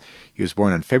Paul. He was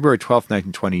born on February 12,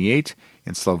 1928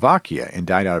 in Slovakia and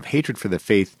died out of hatred for the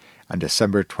faith on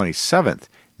December 27th,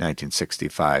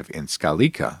 1965 in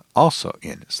Skalica, also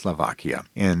in Slovakia.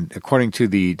 And according to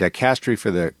the Dicastery for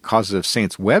the Causes of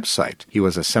Saints website, he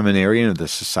was a seminarian of the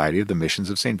Society of the Missions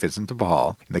of St. Vincent de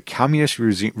Paul. The communist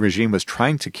regime was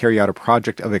trying to carry out a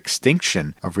project of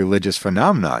extinction of religious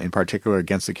phenomena, in particular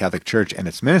against the Catholic Church and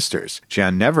its ministers.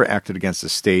 Jan never acted against the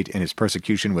state, and his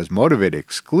persecution was motivated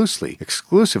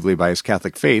exclusively by his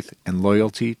Catholic faith and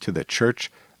loyalty to the Church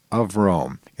of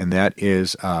Rome. And that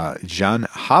is Jan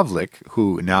Havlik,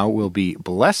 who now will be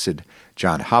Blessed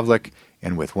Jan Havlik,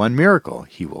 and with one miracle,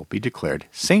 he will be declared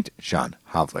Saint Jan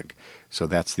Havlik. So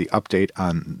that's the update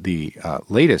on the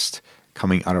latest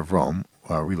coming out of Rome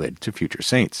related to future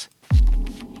saints.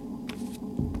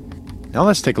 Now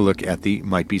let's take a look at the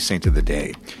Might Be Saint of the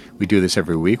Day. We do this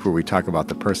every week where we talk about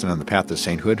the person on the path to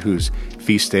sainthood whose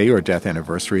feast day or death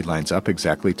anniversary lines up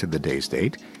exactly to the day's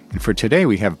date. And for today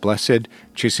we have Blessed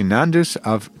Chisinandus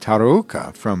of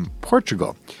Tarouca from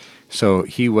Portugal. So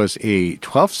he was a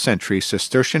 12th century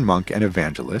Cistercian monk and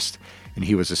evangelist, and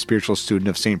he was a spiritual student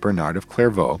of St. Bernard of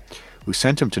Clairvaux, who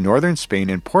sent him to northern Spain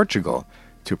and Portugal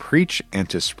to preach and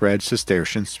to spread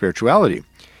Cistercian spirituality.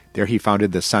 There he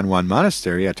founded the San Juan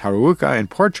Monastery at Tarouca in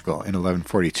Portugal in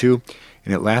 1142,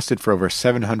 and it lasted for over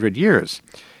 700 years.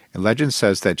 And legend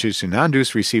says that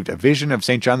Jesuinandus received a vision of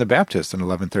St. John the Baptist in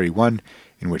 1131,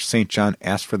 in which St. John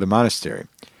asked for the monastery.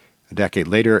 A decade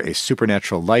later, a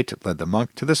supernatural light led the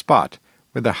monk to the spot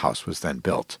where the house was then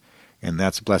built. And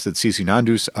that's Blessed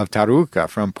Jesuinandus of Tarouca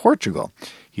from Portugal.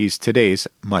 He's today's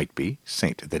might-be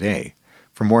saint of the day.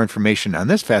 For more information on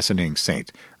this fascinating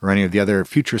saint, or any of the other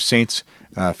future saints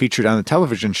featured on the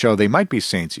television show They Might Be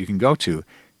Saints, you can go to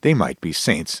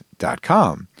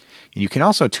theymightbesaints.com. And you can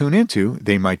also tune into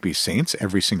They Might Be Saints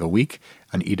every single week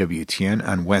on EWTN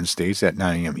on Wednesdays at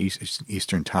 9 a.m.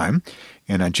 Eastern Time.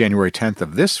 And on January 10th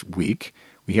of this week,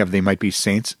 we have They Might Be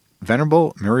Saints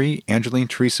Venerable Marie Angeline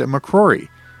Teresa McCrory,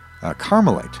 a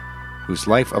Carmelite, whose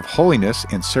life of holiness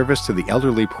and service to the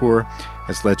elderly poor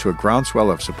has led to a groundswell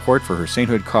of support for her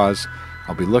sainthood cause.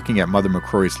 I'll be looking at Mother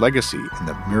McCrory's legacy and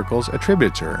the miracles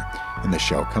attributed to her in the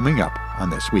show coming up on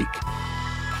this week.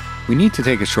 We need to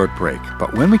take a short break,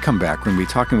 but when we come back, we're going to be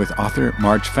talking with author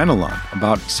Marge Fenelon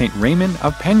about St. Raymond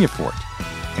of Peñafort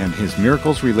and his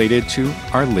miracles related to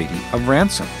Our Lady of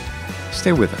Ransom.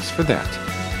 Stay with us for that.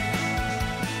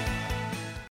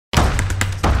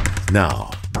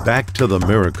 Now, back to the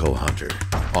Miracle Hunter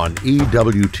on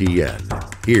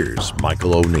EWTN. Here's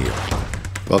Michael O'Neill.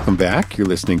 Welcome back. You're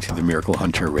listening to the Miracle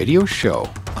Hunter radio show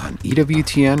on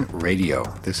EWTN Radio.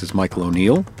 This is Michael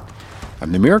O'Neill.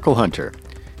 I'm the Miracle Hunter.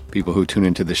 People who tune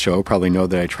into the show probably know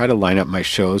that I try to line up my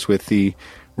shows with the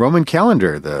Roman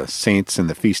calendar, the saints and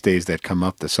the feast days that come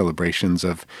up, the celebrations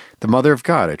of the Mother of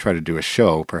God. I try to do a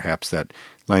show, perhaps, that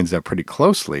lines up pretty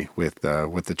closely with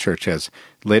what the Church has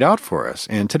laid out for us.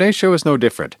 And today's show is no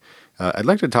different. I'd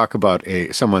like to talk about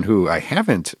someone who I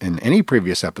haven't in any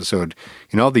previous episode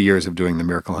in all the years of doing the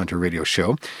Miracle Hunter radio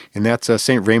show, and that's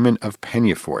St. Raymond of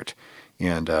Peñafort.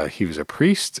 And he was a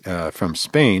priest from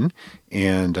Spain,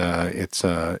 and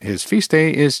his feast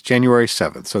day is January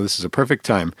 7th. So this is a perfect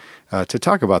time to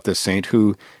talk about this saint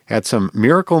who had some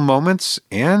miracle moments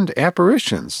and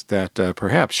apparitions that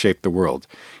perhaps shaped the world.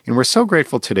 And we're so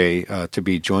grateful today to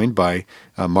be joined by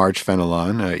Marge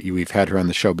Fenelon. We've had her on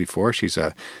the show before. She's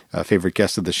a favorite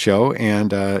guest of the show,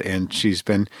 and she's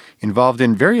been involved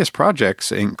in various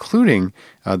projects, including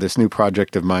this new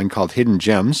project of mine called Hidden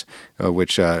Gems,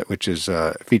 which is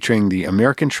featuring the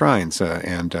American shrines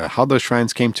and how those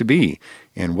shrines came to be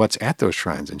and what's at those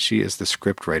shrines. And she is the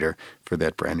script writer for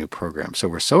that brand new program. So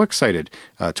we're so excited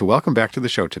to welcome back to the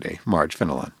show today, Marge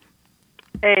Fenelon.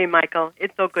 Hey, Michael.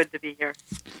 It's so good to be here.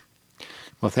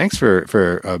 Well, thanks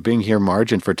for being here,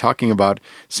 Marge, and for talking about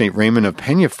St. Raymond of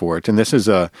Peñafort. And this is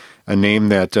a name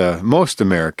that most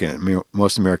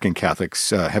American Catholics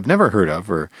have never heard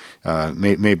of, or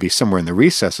may be somewhere in the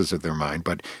recesses of their mind.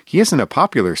 But he isn't a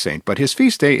popular saint, but his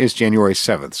feast day is January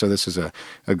 7th, so this is a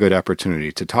good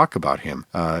opportunity to talk about him.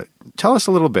 Tell us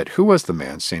a little bit. Who was the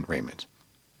man, St. Raymond?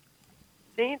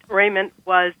 St. Raymond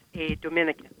was a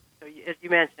Dominican. So, as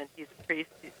you mentioned, he's a priest.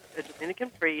 He's a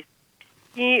Dominican priest.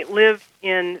 He lived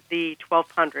in the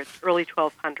 1200s, early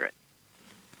 1200s.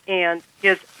 And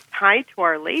his tie to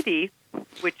Our Lady,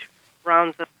 which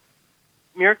rounds the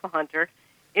Miracle Hunter,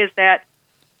 is that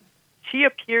she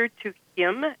appeared to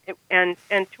him and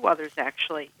to others,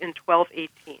 actually, in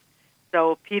 1218.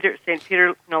 So St.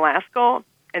 Peter Nolasco,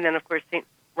 and then, of course, St.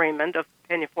 Raymond of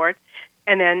Peñafort,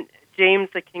 and then James,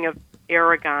 the King of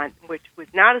Aragon, which was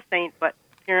not a saint, but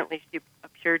apparently she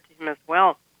appeared to him as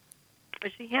well.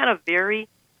 But she had a very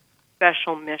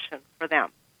special mission for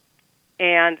them.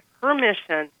 And her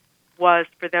mission was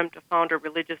for them to found a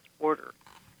religious order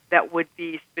that would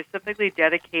be specifically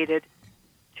dedicated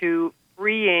to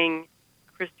freeing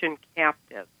Christian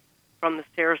captives from the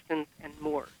Saracens and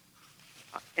Moors.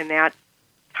 In that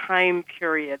time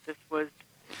period, this was,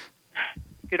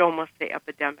 you could almost say,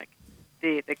 epidemic.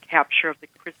 The capture of the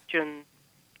Christians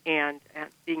and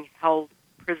being held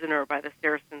prisoner by the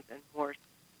Saracens and Moors.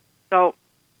 So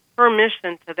her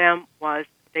mission to them was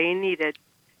they needed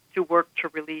to work to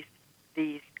release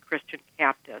these Christian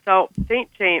captives. So St.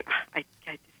 James, I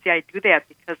do that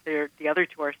because the other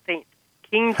two are saints.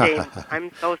 King James,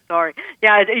 I'm so sorry.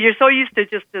 Yeah, you're so used to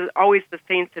just always the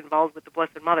saints involved with the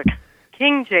Blessed Mother.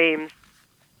 King James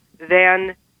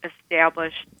then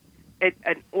established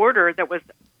an order that was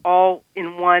all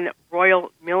in one,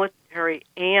 royal, military,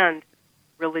 and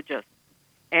religious.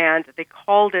 And they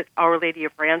called it Our Lady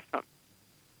of Ransom.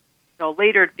 So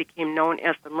later it became known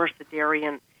as the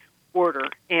Mercedarian order,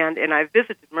 and I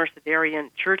visited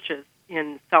Mercedarian churches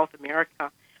in South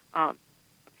America.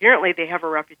 Apparently, they have a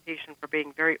reputation for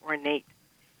being very ornate,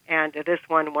 and this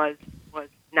one was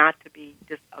not to be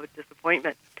a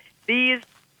disappointment. These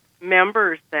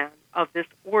members, then, of this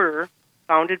order,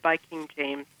 founded by King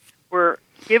James, were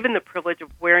given the privilege of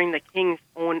wearing the king's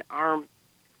own arms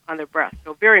on their breast,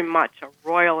 so very much a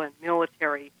royal and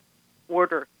military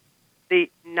order. The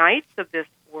knights of this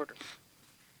order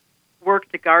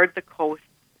worked to guard the coast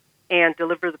and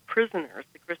deliver the prisoners,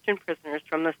 the Christian prisoners,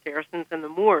 from the Saracens and the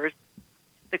Moors.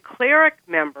 The cleric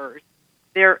members,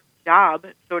 their job,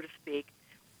 so to speak,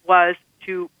 was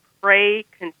to pray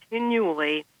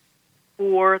continually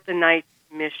for the knight's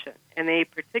mission, and they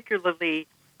particularly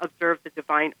observed the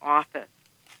divine office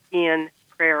in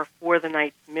prayer for the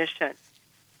knight's mission.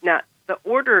 Now, the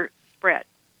order spread,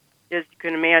 as you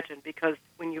can imagine, because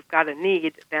when you've got a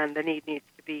need, then the need needs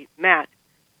to be met.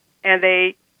 And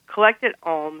they collected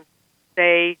alms.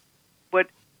 They would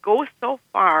go so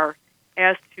far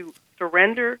as to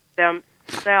surrender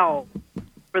themselves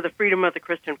for the freedom of the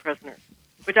Christian prisoners,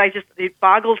 which it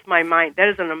boggles my mind. That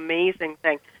is an amazing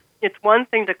thing. It's one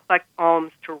thing to collect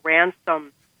alms to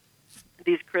ransom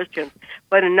these Christians,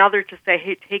 but another to say,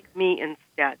 hey, take me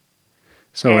instead.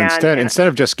 So instead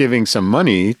of just giving some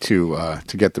money to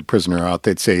get the prisoner out,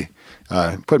 they'd say,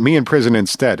 put me in prison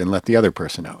instead and let the other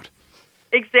person out.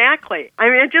 Exactly. I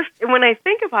mean, when I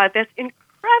think about it, that's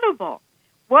incredible.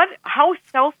 How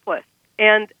selfless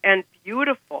and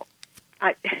beautiful.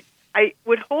 I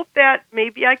would hope that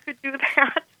maybe I could do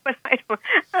that, but I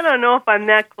don't know if I'm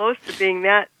that close to being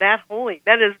that holy.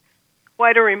 That is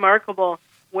quite a remarkable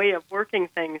way of working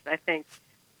things, I think.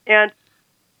 And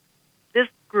this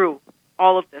grew,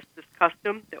 all of this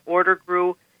custom, the order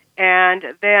grew,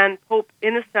 and then Pope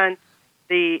Innocent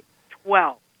the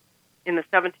 12th in the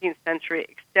 17th century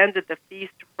extended the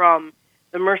feast from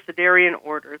the Mercedarian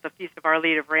order, the Feast of Our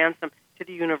Lady of Ransom, to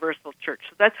the Universal Church.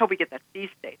 So that's how we get that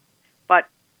feast date. But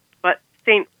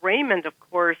St. Raymond, of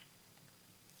course,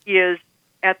 is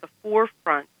at the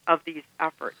forefront of these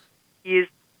efforts. He is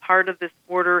part of this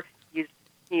order.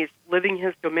 He's living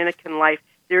his Dominican life.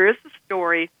 There is a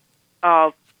story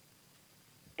of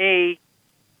a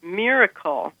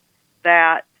miracle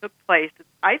that took place.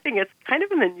 I think it's kind of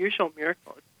an unusual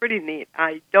miracle. It's pretty neat.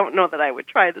 I don't know that I would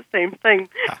try the same thing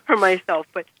for myself,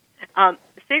 but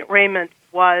St. Raymond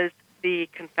was the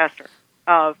confessor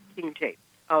of King James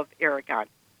of Aragon.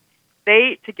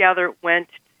 They together went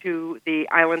to the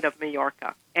island of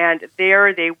Majorca, and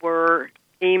there they were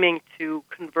aiming to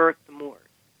convert the Moors.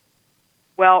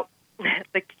 Well,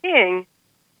 the king,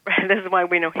 this is why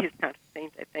we know he's not a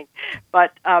saint, I think,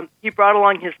 but he brought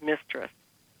along his mistress,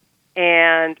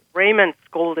 and Raymond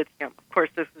scolded him. Of course,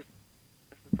 this is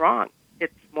wrong.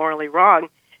 It's morally wrong.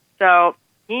 So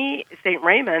St.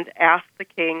 Raymond, asked the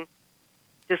king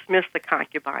to dismiss the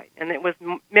concubine, and it was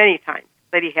many times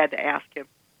that he had to ask him.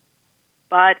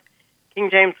 But King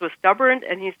James was stubborn,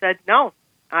 and he said, no,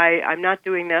 I'm not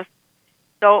doing this.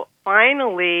 So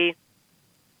finally,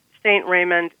 St.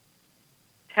 Raymond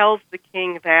tells the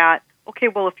king that, okay,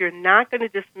 well, if you're not going to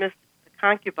dismiss the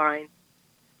concubine,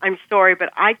 I'm sorry,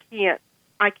 but I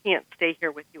can't stay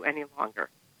here with you any longer.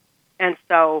 And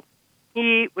so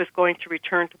he was going to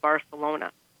return to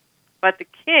Barcelona. But the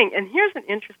king, and here's an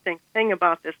interesting thing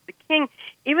about this, the king,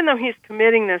 even though he's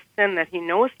committing this sin that he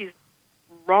knows he's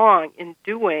wrong in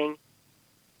doing,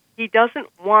 he doesn't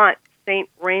want St.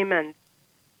 Raymond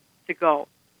to go.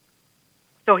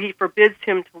 So he forbids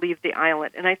him to leave the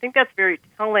island. And I think that's very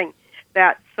telling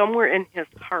that somewhere in his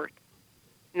heart,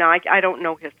 now I don't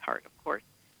know his heart, of course,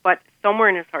 but somewhere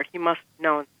in his heart he must have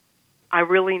known, I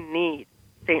really need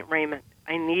St. Raymond.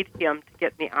 I need him to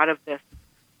get me out of this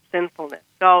sinfulness.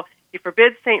 So he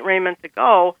forbids St. Raymond to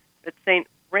go, but St.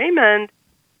 Raymond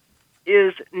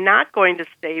is not going to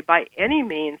stay by any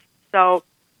means. So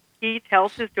he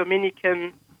tells his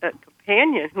Dominican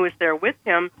companion who is there with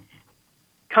him,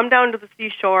 come down to the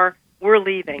seashore, we're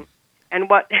leaving. And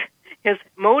what his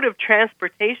mode of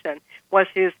transportation was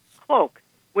his cloak,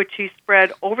 which he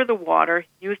spread over the water,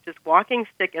 used his walking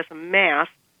stick as a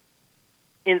mast,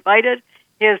 invited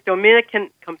his Dominican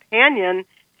companion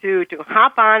to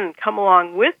hop on and come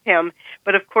along with him.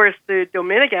 But of course, the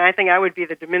Dominican, I think I would be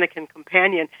the Dominican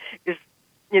companion, is,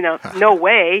 no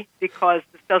way, because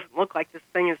this doesn't look like this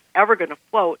thing is ever going to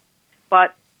float.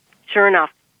 But sure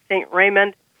enough, St.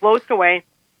 Raymond floats away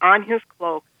on his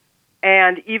cloak,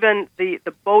 and even the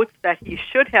boats that he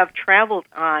should have traveled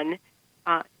on,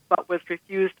 but was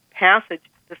refused passage,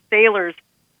 the sailors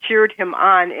cheered him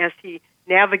on as he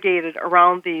navigated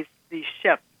around these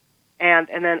ships and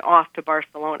then off to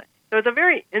Barcelona. So it's a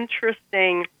very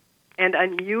interesting and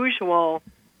unusual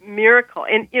miracle.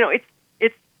 And,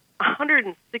 it's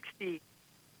 160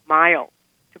 miles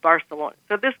to Barcelona.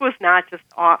 So this was not just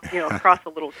across a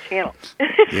little channel.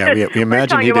 Yeah, we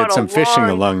imagine you did some fishing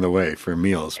along the way for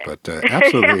meals, but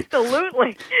absolutely.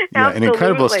 Absolutely. Yeah, an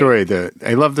incredible story.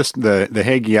 I love this, the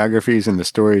hagiographies and the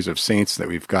stories of saints that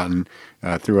we've gotten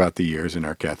throughout the years in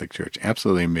our Catholic Church.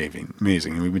 Absolutely amazing.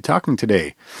 And we've been talking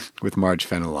today with Marge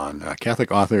Fenelon, a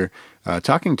Catholic author,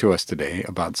 talking to us today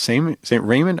about St.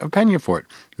 Raymond of Peñafort,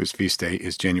 whose feast day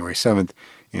is January 7th.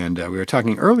 And we were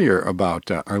talking earlier about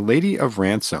Our Lady of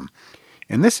Ransom.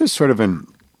 And this is sort of an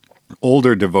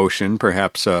older devotion.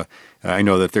 Perhaps I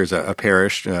know that there's a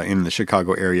parish in the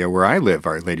Chicago area where I live,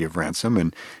 Our Lady of Ransom.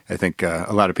 And I think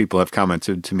a lot of people have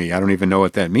commented to me, I don't even know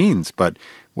what that means. But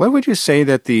what would you say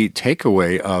that the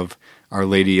takeaway of Our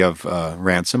Lady of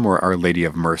Ransom, or Our Lady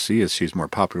of Mercy, as she's more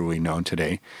popularly known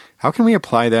today, how can we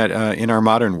apply that in our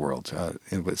modern world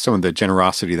with some of the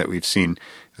generosity that we've seen,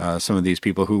 some of these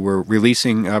people who were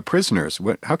releasing prisoners?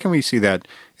 How can we see that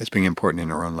as being important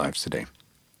in our own lives today?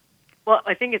 Well,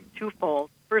 I think it's twofold.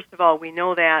 First of all, we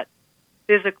know that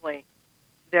physically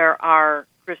there are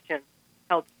Christians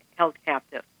held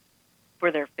captive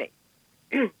for their faith.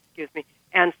 Excuse me.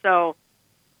 And so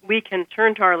we can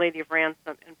turn to Our Lady of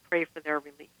Ransom and pray for their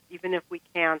release, even if we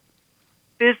can't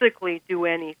physically do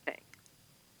anything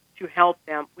to help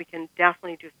them. We can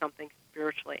definitely do something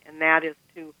spiritually, and that is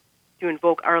to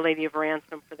invoke Our Lady of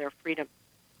Ransom for their freedom.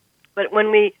 But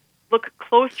when we look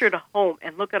closer to home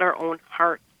and look at our own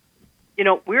hearts,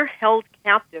 we're held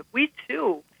captive. We,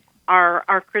 too,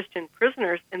 are Christian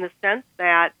prisoners in the sense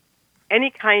that any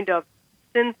kind of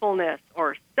sinfulness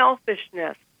or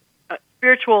selfishness,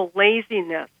 spiritual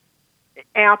laziness,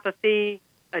 apathy,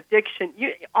 addiction,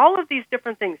 all of these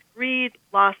different things, greed,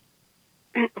 lust,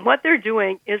 what they're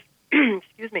doing is,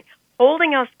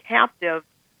 holding us captive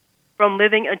from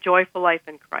living a joyful life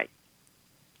in Christ.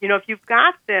 If you've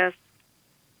got this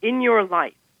in your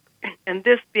life, and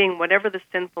this being whatever the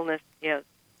sinfulness is,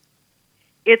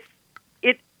 it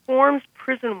forms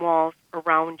prison walls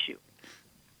around you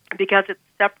because it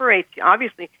separates you.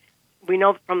 Obviously, we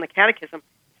know from the Catechism,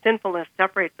 sinfulness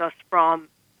separates us from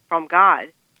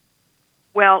God.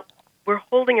 Well, we're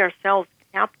holding ourselves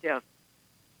captive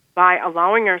by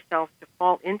allowing ourselves to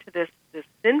fall into this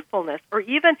sinfulness, or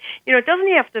even, it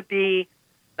doesn't have to be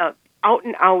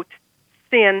out-and-out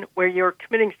sin where you're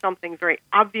committing something very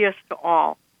obvious to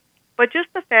all, but just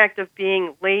the fact of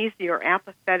being lazy or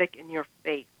apathetic in your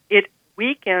faith. It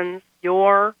weakens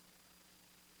your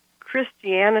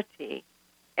Christianity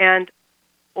and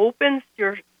opens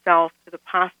yourself to the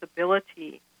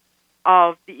possibility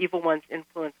of the evil one's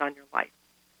influence on your life.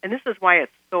 And this is why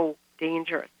it's so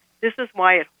dangerous. This is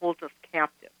why it holds us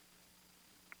captive.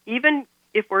 Even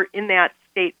if we're in that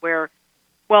state where,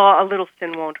 a little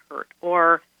sin won't hurt,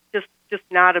 or just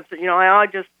not, I'll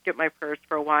just get my prayers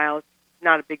for a while. It's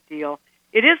not a big deal.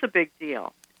 It is a big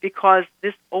deal because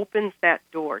this opens that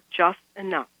door just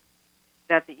enough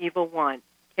that the evil one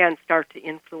can start to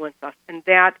influence us. And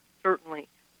that certainly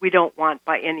we don't want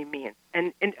by any means.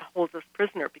 And it holds us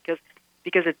prisoner because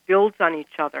it builds on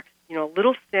each other. A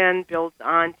little sin builds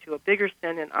on to a bigger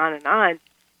sin and on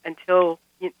until,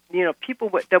 people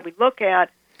that we look at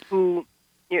who,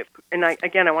 and I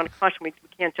want to caution, we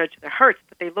can't judge their hearts,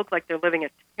 but they look like they're living a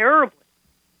terribly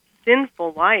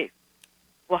sinful life.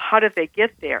 Well, how did they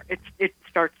get there? It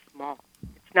starts small.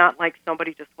 It's not like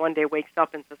somebody just one day wakes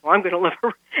up and says, well, I'm going to live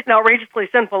an outrageously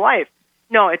sinful life.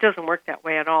 No, it doesn't work that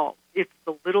way at all. It's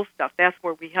the little stuff. That's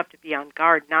where we have to be on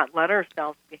guard, not let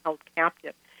ourselves be held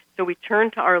captive. So we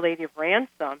turn to Our Lady of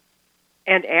Ransom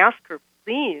and ask her,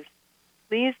 please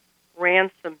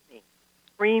ransom me,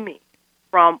 free me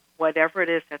from whatever it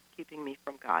is that's keeping me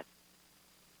from God.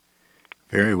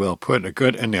 Very well put. A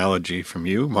good analogy from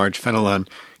you, Marge Fenelon,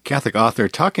 Catholic author,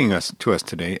 talking to us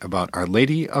today about Our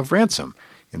Lady of Ransom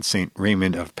and St.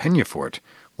 Raymond of Peñafort,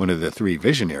 one of the three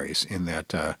visionaries in that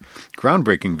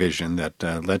groundbreaking vision that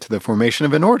led to the formation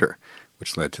of an order,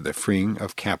 which led to the freeing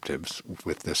of captives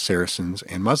with the Saracens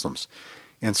and Muslims.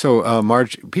 And so,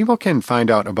 Marge, people can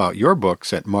find out about your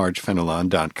books at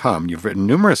margefenelon.com. You've written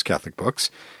numerous Catholic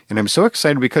books, and I'm so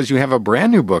excited because you have a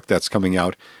brand new book that's coming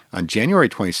out on January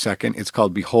 22nd. It's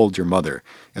called Behold Your Mother.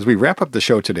 As we wrap up the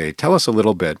show today, tell us a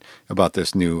little bit about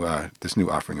this new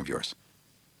offering of yours.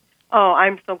 Oh,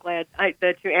 I'm so glad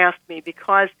that you asked me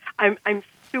because I'm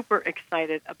super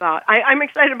excited about. I'm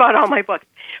excited about all my books,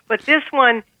 but this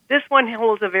one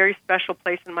holds a very special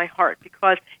place in my heart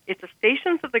because it's a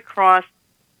Stations of the Cross.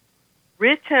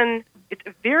 Written, it's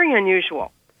very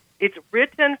unusual. It's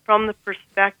written from the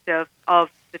perspective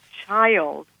of the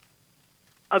child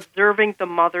observing the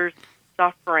mother's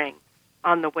suffering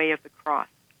on the way of the cross.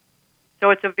 So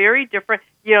it's a very different,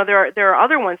 there are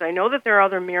other ones. I know that there are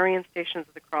other Marian stations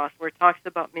of the cross where it talks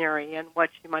about Mary and what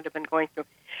she might have been going through.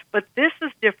 But this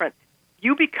is different.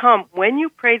 You become, when you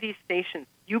pray these stations,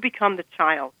 you become the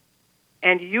child.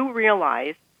 And you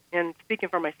realize, and speaking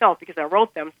for myself because I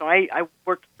wrote them, so I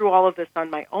worked through all of this on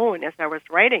my own as I was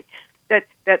writing, that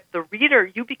the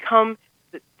reader, you become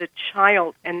the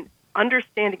child and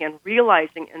understanding and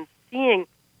realizing and seeing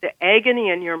the agony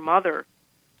in your mother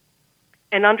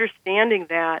and understanding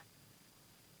that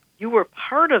you were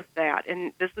part of that.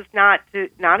 And this is not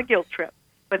a guilt trip,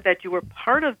 but that you were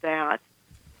part of that.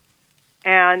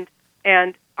 And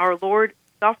our Lord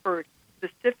suffered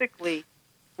specifically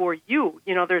for you.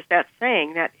 There's that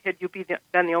saying that had you been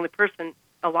the only person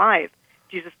alive,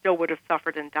 Jesus still would have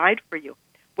suffered and died for you.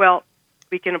 Well,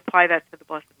 we can apply that to the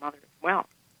Blessed Mother as well.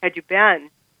 Had you been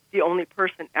the only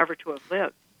person ever to have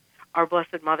lived, our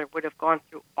Blessed Mother would have gone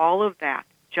through all of that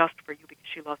just for you because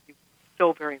she loves you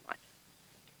so very much.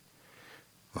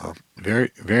 Well,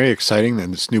 very, very exciting.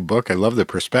 And this new book, I love the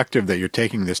perspective that you're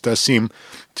taking. This does seem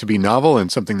to be novel and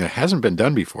something that hasn't been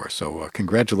done before. So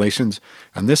congratulations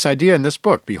on this idea and this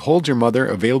book, Behold Your Mother,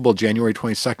 available January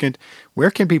 22nd.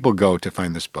 Where can people go to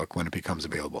find this book when it becomes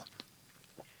available?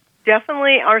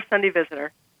 Definitely our Sunday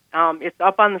Visitor. It's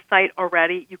up on the site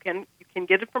already. You can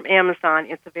get it from Amazon.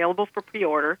 It's available for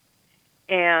pre-order.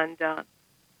 And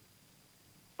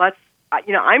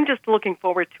I'm just looking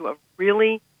forward to a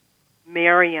really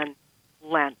Marian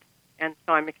Lent. And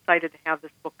so I'm excited to have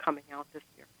this book coming out this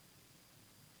year.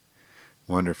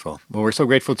 Wonderful. Well, we're so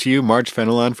grateful to you, Marge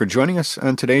Fenelon, for joining us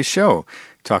on today's show,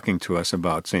 talking to us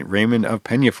about St. Raymond of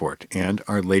Peñafort and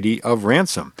Our Lady of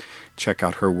Ransom. Check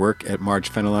out her work at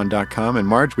margefenelon.com. And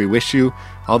Marge, we wish you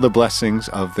all the blessings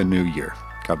of the new year.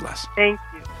 God bless. Thank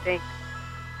you. Thank you.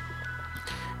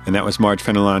 And that was Marge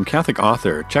Fenelon, Catholic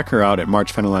author. Check her out at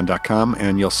margefenelon.com,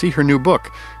 and you'll see her new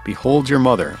book, Behold Your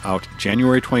Mother, out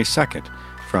January 22nd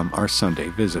from Our Sunday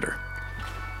Visitor.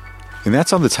 And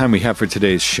that's all the time we have for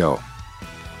today's show.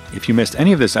 If you missed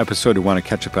any of this episode or want to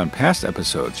catch up on past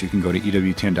episodes, you can go to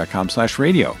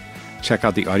EWTN.com/radio. Check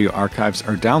out the audio archives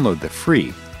or download the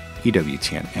free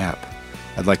EWTN app.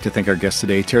 I'd like to thank our guest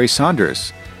today, Terry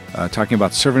Saunders, talking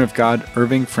about Servant of God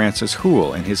Irving Francis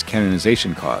Houle and his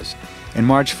canonization cause, and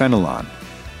Marge Fenelon,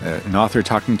 an author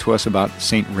talking to us about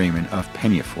St. Raymond of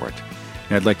Peñafort.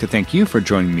 And I'd like to thank you for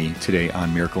joining me today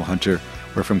on Miracle Hunter,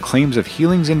 where from claims of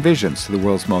healings and visions to the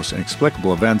world's most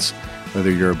inexplicable events, whether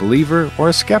you're a believer or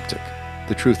a skeptic,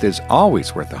 the truth is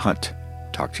always worth a hunt.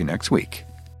 Talk to you next week.